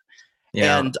growth.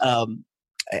 And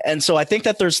so I think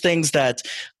that there's things that,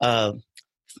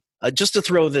 just to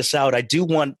throw this out, I do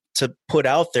want to put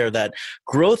out there that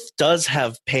growth does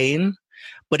have pain,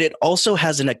 but it also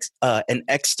has an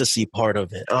ecstasy part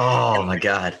of it. Oh my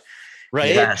God.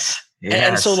 Right. Yes.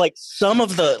 And so some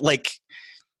of the,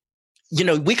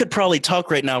 we could probably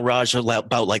talk right now, Raj,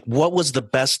 about what was the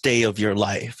best day of your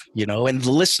life, and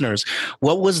the listeners,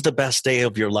 what was the best day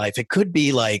of your life? It could be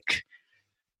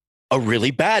a really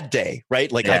bad day,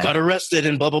 right? I got arrested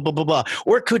and blah, blah, blah, blah, blah.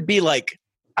 Or it could be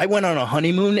I went on a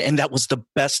honeymoon and that was the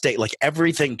best day.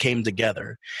 Everything came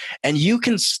together, and you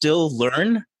can still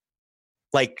learn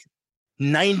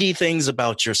 90 things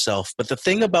about yourself. But the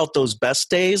thing about those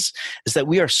best days is that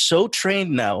we are so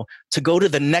trained now to go to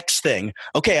the next thing.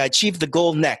 Okay, I achieved the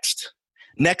goal next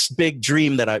big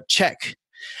dream that I check,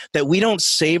 that we don't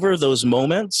savor those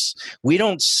moments. We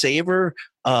don't savor,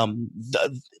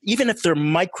 even if they're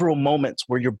micro moments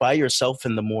where you're by yourself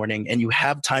in the morning and you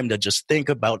have time to just think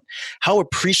about how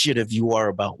appreciative you are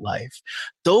about life.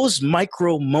 Those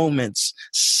micro moments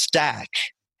stack,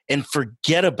 and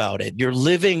forget about it. You're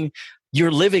living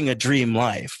a dream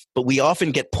life, but we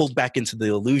often get pulled back into the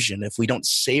illusion if we don't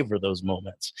savor those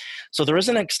moments. So there is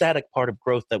an ecstatic part of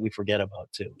growth that we forget about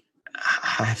too.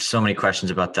 I have so many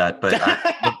questions about that, but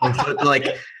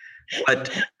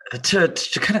to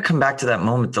kind of come back to that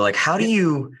moment though, how do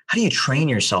you train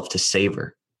yourself to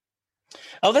savor?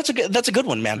 Oh, that's a good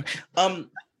one, man.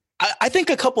 I think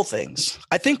a couple things.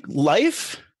 I think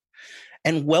life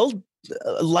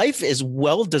is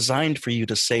well designed for you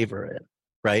to savor it.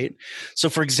 Right. So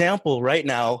for example, right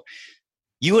now,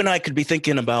 you and I could be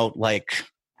thinking about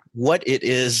what it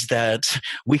is that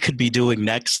we could be doing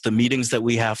next, the meetings that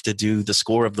we have to do, the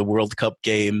score of the World Cup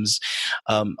games,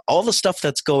 all the stuff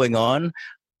that's going on.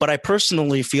 But I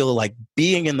personally feel like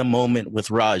being in the moment with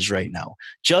Raj right now,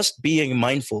 just being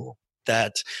mindful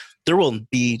that there will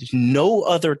be no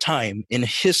other time in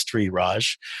history,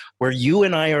 Raj, where you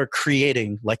and I are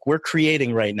creating like we're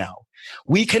creating right now.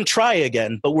 We can try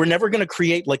again, but we're never going to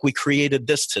create like we created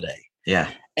this today. Yeah.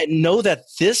 And know that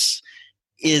this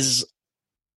is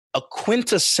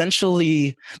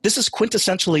quintessentially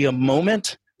a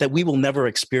moment that we will never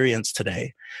experience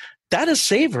today. That is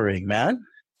savoring, man.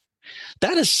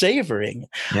 That is savoring.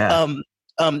 Yeah.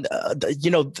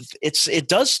 It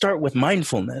does start with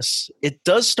mindfulness. It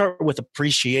does start with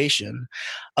appreciation.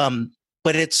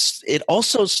 But it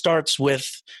also starts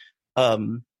with,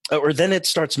 or then it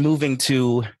starts moving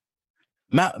to,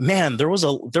 man, there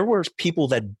were people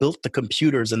that built the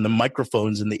computers and the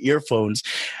microphones and the earphones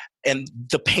and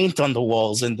the paint on the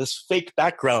walls and this fake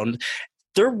background.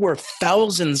 There were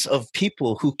thousands of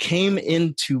people who came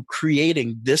into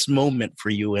creating this moment for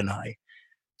you and I.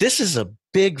 This is a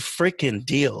big freaking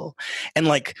deal. And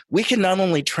like, we can not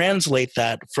only translate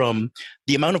that from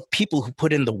the amount of people who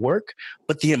put in the work,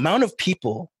 but the amount of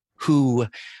people who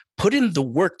put in the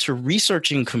work to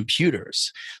researching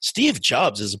computers. Steve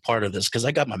Jobs is a part of this because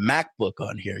I got my MacBook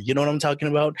on here. You know what I'm talking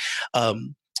about?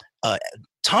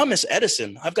 Thomas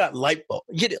Edison, I've got light bulb.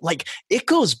 Like, it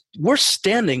goes, we're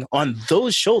standing on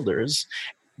those shoulders.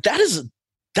 That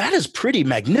is pretty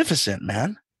magnificent,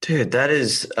 man. Dude, that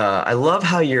is, I love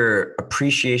how your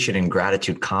appreciation and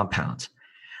gratitude compounds.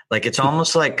 Like, it's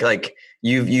almost like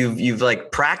you've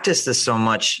like practiced this so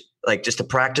much, like just a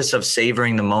practice of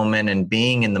savoring the moment and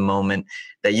being in the moment,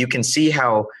 that you can see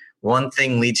how one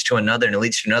thing leads to another and it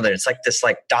leads to another. It's like this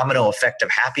like domino effect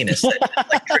of happiness that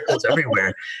like trickles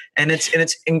everywhere. And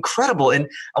it's incredible. And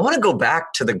I want to go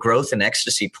back to the growth and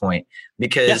ecstasy point,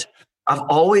 because I've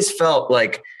always felt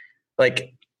like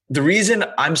the reason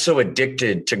I'm so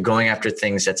addicted to going after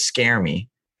things that scare me,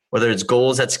 whether it's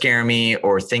goals that scare me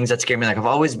or things that scare me, like I've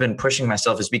always been pushing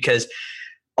myself, is because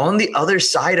on the other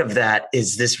side of that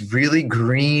is this really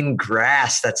green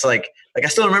grass that's like I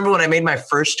still remember when I made my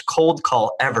first cold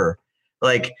call ever,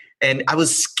 and I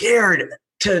was scared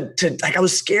I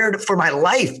was scared for my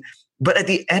life. But at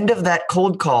the end of that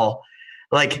cold call,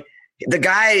 like, the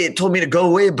guy told me to go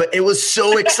away, but it was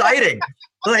so exciting.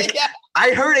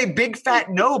 I heard a big fat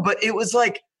no, but it was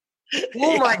like,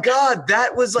 oh my God,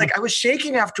 that was like, I was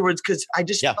shaking afterwards because I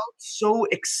just felt so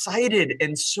excited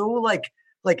and so like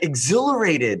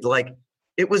exhilarated. Like,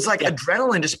 it was like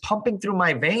adrenaline just pumping through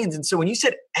my veins. And so when you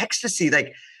said ecstasy,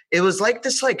 like, it was like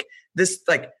this,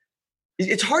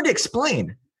 it's hard to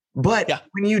explain, but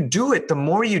when you do it, the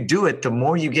more you do it, the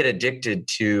more you get addicted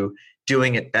to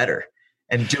doing it better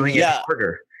and doing it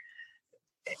harder.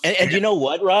 And you know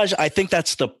what, Raj? I think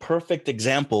that's the perfect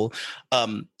example.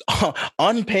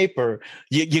 On paper,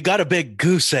 you got a big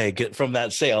goose egg from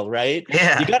that sale, right?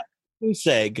 Yeah. You got a goose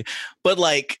egg, but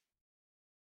like,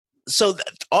 so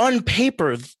on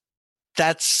paper,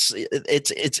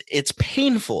 it's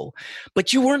painful,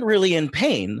 but you weren't really in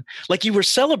pain. Like, you were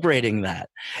celebrating that.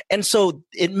 And so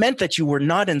it meant that you were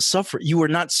not you were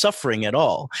not suffering at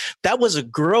all. That was a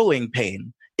growing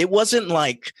pain. It wasn't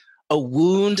like a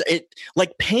wound.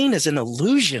 Like, pain is an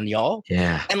illusion, y'all.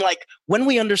 Yeah. And like, when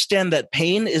we understand that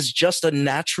pain is just a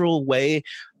natural way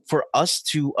for us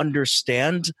to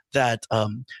understand that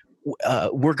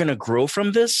we're going to grow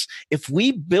from this, if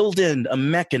we build in a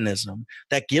mechanism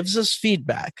that gives us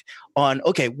feedback on,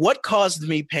 okay, what caused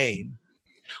me pain?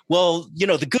 Well,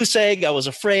 the goose egg, I was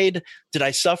afraid. Did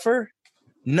I suffer?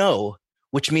 No,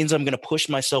 which means I'm going to push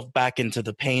myself back into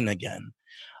the pain again.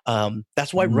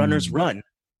 That's why runners run.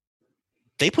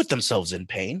 They put themselves in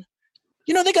pain.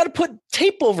 They got to put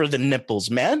tape over the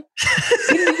nipples, man.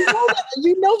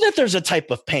 you know that there's a type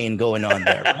of pain going on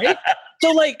there, right? So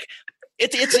like,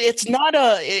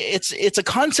 it's a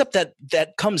concept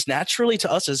that comes naturally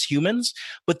to us as humans,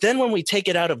 but then when we take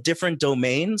it out of different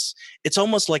domains, it's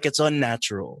almost like it's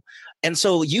unnatural. And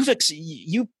so you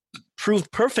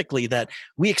proved perfectly that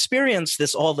we experience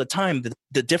this all the time,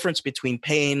 the difference between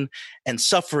pain and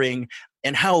suffering,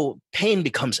 and how pain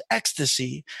becomes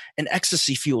ecstasy and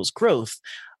ecstasy fuels growth.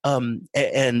 And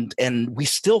we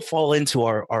still fall into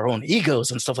our own egos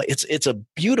and stuff like it's a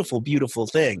beautiful, beautiful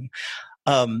thing.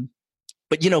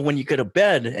 But when you go to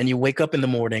bed and you wake up in the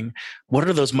morning, what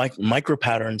are those micro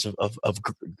patterns of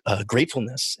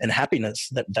gratefulness and happiness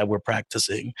that we're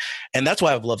practicing? And that's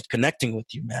why I've loved connecting with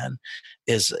you, man,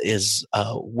 is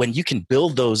when you can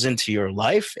build those into your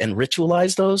life and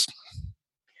ritualize those,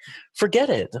 forget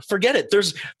it.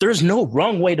 There's no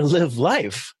wrong way to live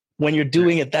life when you're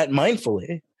doing it that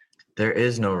mindfully. There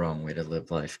is no wrong way to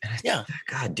live life. And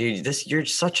God, dude, you're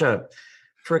such a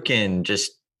freaking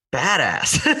just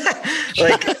badass.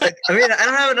 I mean, I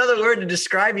don't have another word to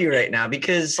describe you right now,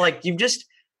 because like,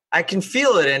 I can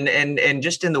feel it. And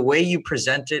just in the way you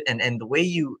present it and the way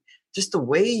you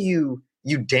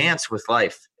dance with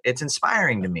life, it's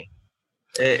inspiring to me.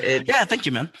 Yeah, thank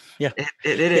you, man. Yeah,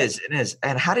 it is.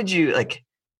 And how did you like?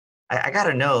 I got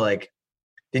to know, like,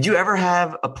 did you ever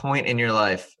have a point in your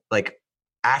life, like,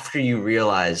 after you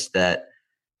realized that,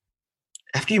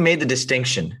 after you made the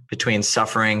distinction between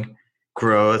suffering,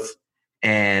 growth,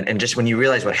 and just when you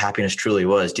realized what happiness truly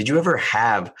was, did you ever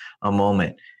have a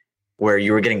moment where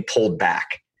you were getting pulled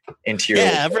back into your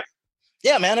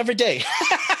man, every day.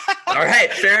 All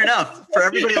right, fair enough. For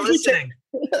everybody listening,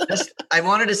 I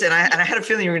wanted to say, and I had a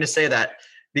feeling you were going to say that,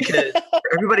 because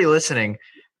for everybody listening,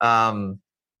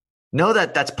 know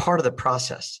that that's part of the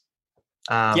process.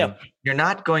 You're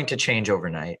not going to change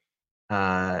overnight,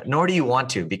 nor do you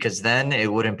want to, because then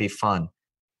it wouldn't be fun.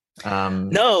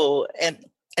 No, and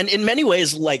in many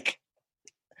ways, like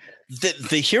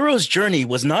the hero's journey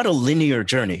was not a linear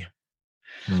journey.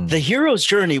 The hero's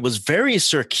journey was very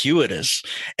circuitous,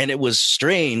 and it was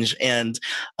strange. And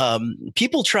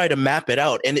people try to map it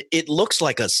out, and it looks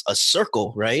like a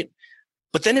circle, right?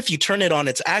 But then if you turn it on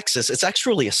its axis, it's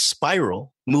actually a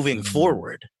spiral moving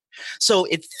forward. So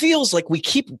it feels like we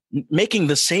keep making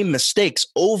the same mistakes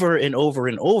over and over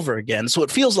and over again. So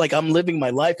it feels like I'm living my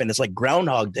life and it's like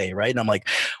Groundhog Day, right? And I'm like,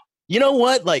 you know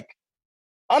what? Like,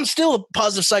 I'm still a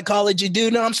positive psychology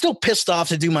dude, and I'm still pissed off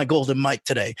to do my golden mic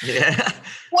today. Yeah.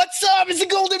 What's up? It's a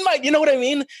golden mic. You know what I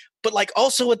mean? But like,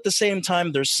 also at the same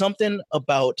time, there's something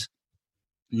about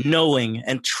knowing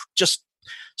and just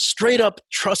straight up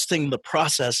trusting the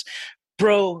process.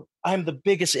 Bro, I'm the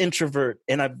biggest introvert,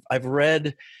 and I've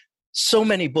read so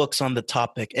many books on the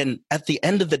topic. And at the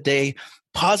end of the day,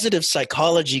 positive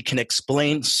psychology can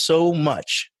explain so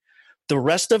much. The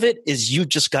rest of it is you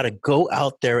just got to go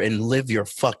out there and live your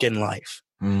fucking life.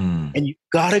 And you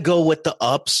got to go with the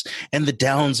ups and the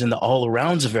downs and the all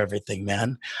arounds of everything,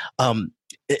 man.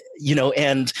 You know,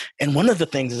 and one of the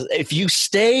things is, if you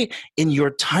stay in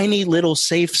your tiny little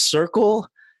safe circle,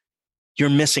 you're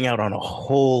missing out on a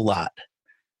whole lot.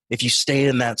 If you stay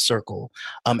in that circle.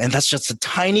 And that's just a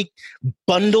tiny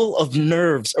bundle of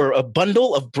nerves or a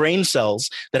bundle of brain cells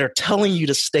that are telling you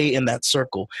to stay in that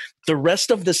circle. The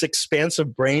rest of this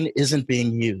expansive brain isn't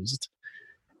being used.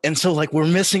 And so like, we're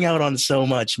missing out on so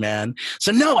much, man.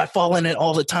 So no, I fall in it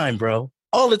all the time, bro.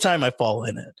 All the time I fall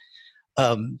in it.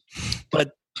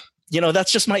 But you know,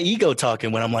 that's just my ego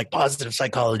talking when I'm like, positive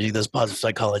psychology, this positive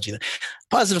psychology.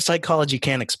 Positive psychology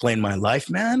can't explain my life,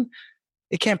 man.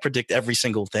 It can't predict every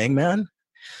single thing, man.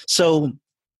 So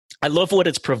I love what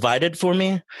it's provided for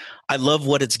me. I love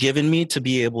what it's given me to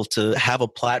be able to have a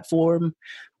platform.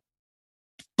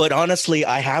 But honestly,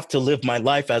 I have to live my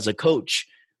life as a coach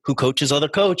who coaches other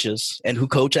coaches and who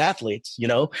coach athletes, you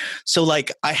know? So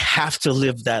like, I have to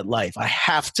live that life. I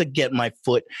have to get my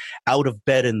foot out of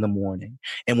bed in the morning.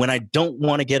 And when I don't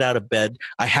want to get out of bed,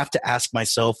 I have to ask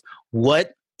myself,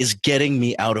 what is getting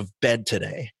me out of bed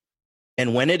today?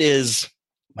 And when it is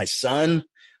my son,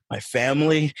 my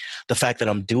family, the fact that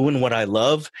I'm doing what I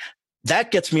love,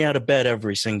 that gets me out of bed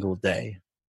every single day.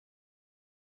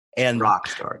 And rock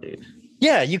star, dude.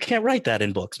 Yeah, you can't write that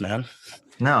in books, man.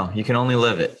 No, you can only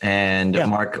live it. And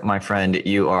Marc, my friend,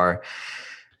 you are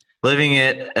living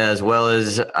it as well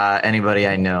as anybody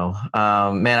I know.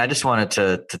 Man, I just wanted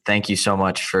to thank you so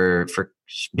much for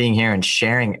being here and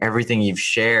sharing everything you've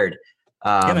shared.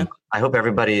 I hope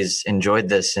everybody's enjoyed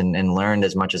this and learned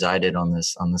as much as I did on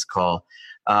this call.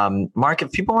 Marc,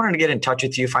 if people wanted to get in touch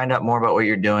with you, find out more about what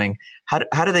you're doing, how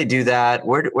do they do that?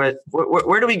 Where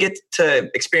do we get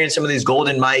to experience some of these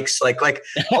golden mics? Like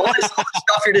all this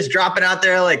stuff you're just dropping out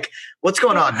there. Like, what's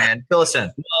going on, man? Fill us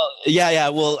in.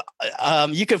 Well,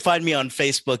 you can find me on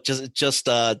Facebook. Just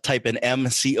type in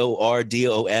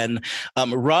MCORDON.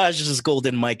 Raj's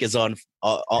golden mic is on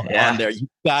there. You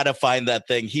gotta find that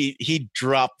thing. He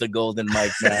dropped the golden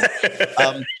mic,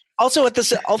 man. Also at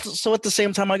the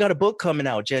same time, I got a book coming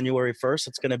out January 1st.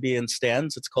 It's going to be in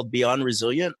stands. It's called Beyond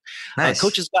Resilient, nice.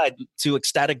 Coach's Guide to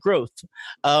Ecstatic Growth.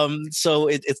 So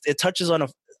it touches on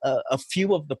a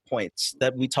few of the points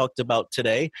that we talked about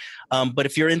today. But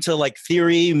if you're into like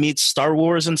theory meets Star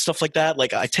Wars and stuff like that,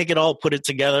 like I take it all, put it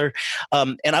together.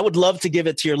 And I would love to give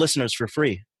it to your listeners for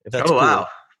free. If that's cool. Wow.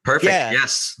 Perfect. Yeah.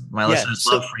 Yes. My listeners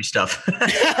love free stuff.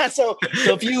 So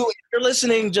if you're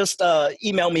listening, just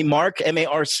email me, Marc,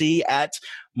 M-A-R-C, at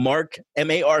Marc,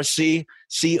 M-A-R-C,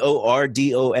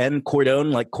 C-O-R-D-O-N,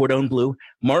 Cordon, like cordon bleu,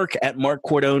 Marc at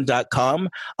marccordon.com.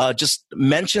 Just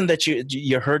mention that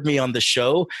you heard me on the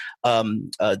show.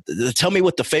 Tell me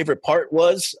what the favorite part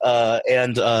was,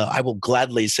 and I will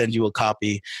gladly send you a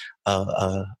copy of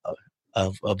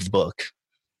the book.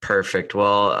 Perfect.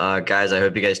 Well, guys, I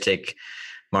hope you guys take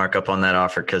Marc up on that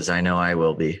offer, because I know I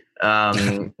will be.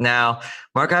 Now,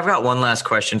 Marc, I've got one last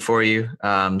question for you.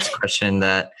 It's a question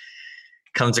that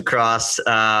comes across.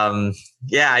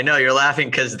 Yeah, I know you're laughing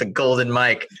because the golden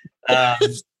mic. I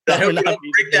hope you don't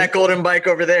break that golden mic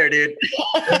over there, dude.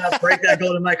 Break that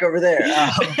golden mic over there.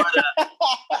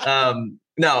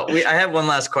 No, I have one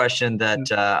last question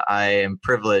that I am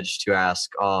privileged to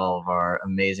ask all of our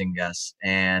amazing guests.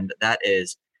 And that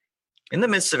is, in the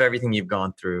midst of everything you've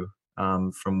gone through,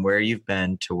 from where you've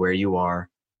been to where you are,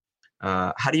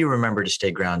 how do you remember to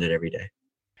stay grounded every day?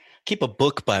 Keep a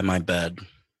book by my bed.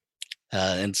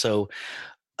 And so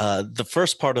the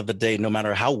first part of the day, no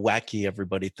matter how wacky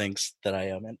everybody thinks that I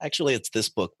am, and actually it's this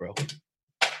book, bro.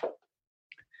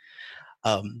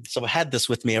 So I had this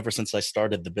with me ever since I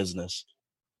started the business.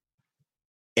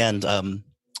 And the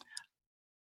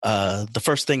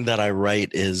first thing that I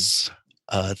write is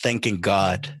thanking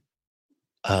God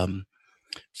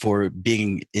for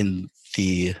being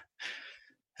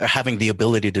having the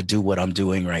ability to do what I'm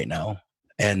doing right now,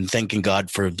 and thanking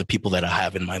God for the people that I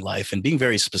have in my life, and being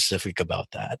very specific about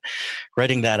that,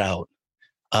 writing that out.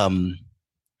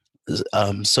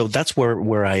 So that's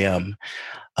where I am.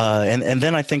 And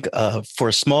then I think for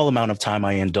a small amount of time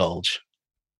I indulge.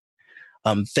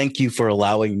 Thank you for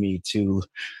allowing me to,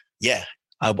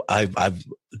 I'm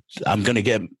going to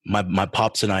get my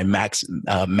pops and I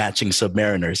matching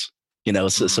Submariners,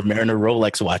 Submariner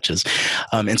Rolex watches.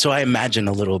 And so I imagine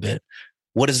a little bit,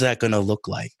 what is that going to look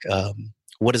like?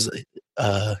 What is,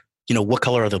 what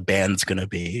color are the bands going to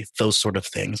be? Those sort of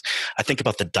things. I think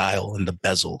about the dial and the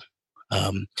bezel.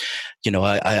 I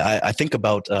think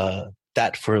about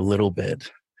that for a little bit.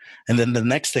 And then the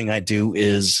next thing I do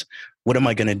is, what am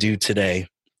I going to do today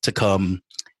to come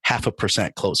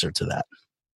 0.5% closer to that?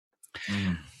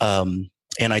 And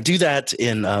I do that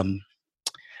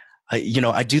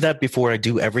I do that before I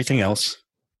do everything else.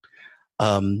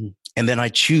 And then I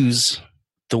choose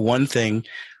the one thing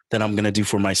that I'm going to do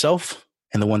for myself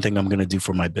and the one thing I'm going to do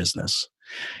for my business.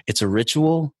 It's a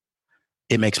ritual.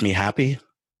 It makes me happy.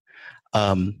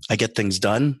 I get things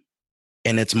done.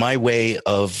 And it's my way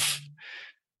of,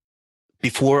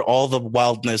 before all the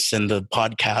wildness and the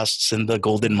podcasts and the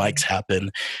golden mics happen,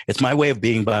 it's my way of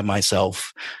being by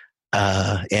myself.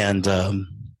 And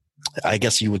I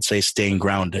guess you would say staying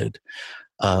grounded.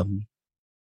 And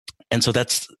so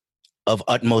that's of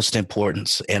utmost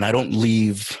importance. And I don't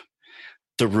leave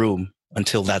the room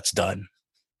until that's done,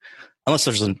 unless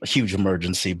there's a huge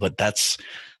emergency. But that's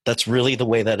really the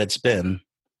way that it's been.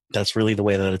 That's really the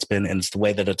way that it's been. And it's the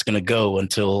way that it's going to go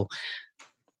until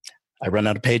I run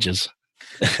out of pages.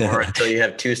 Or until you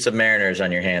have 2 Submariners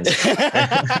on your hands.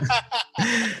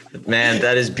 Man,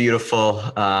 that is beautiful.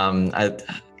 I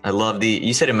love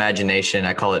you said imagination.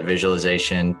 I call it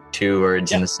visualization. 2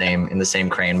 words in the same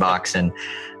crane box. And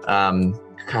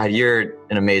God, you're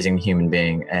an amazing human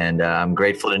being, and I'm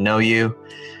grateful to know you.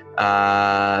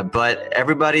 But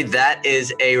everybody, that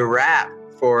is a wrap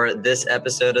for this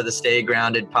episode of the Stay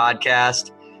Grounded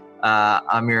podcast.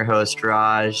 I'm your host,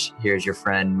 Raj. Here's your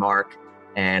friend, Mark.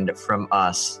 And from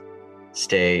us,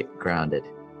 stay grounded.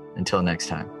 Until next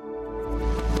time.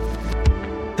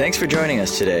 Thanks for joining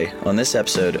us today on this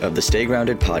episode of the Stay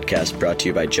Grounded podcast, brought to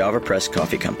you by Java Press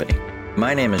Coffee Company.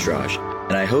 My name is Raj,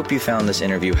 and I hope you found this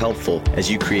interview helpful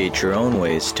as you create your own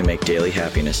ways to make daily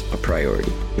happiness a priority.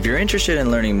 If you're interested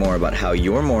in learning more about how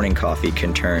your morning coffee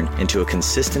can turn into a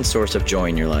consistent source of joy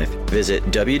in your life, visit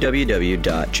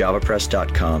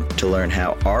www.javapress.com to learn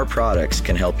how our products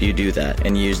can help you do that,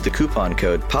 and use the coupon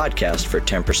code PODCAST for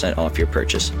 10% off your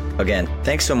purchase. Again,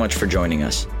 thanks so much for joining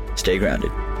us. Stay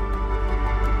grounded.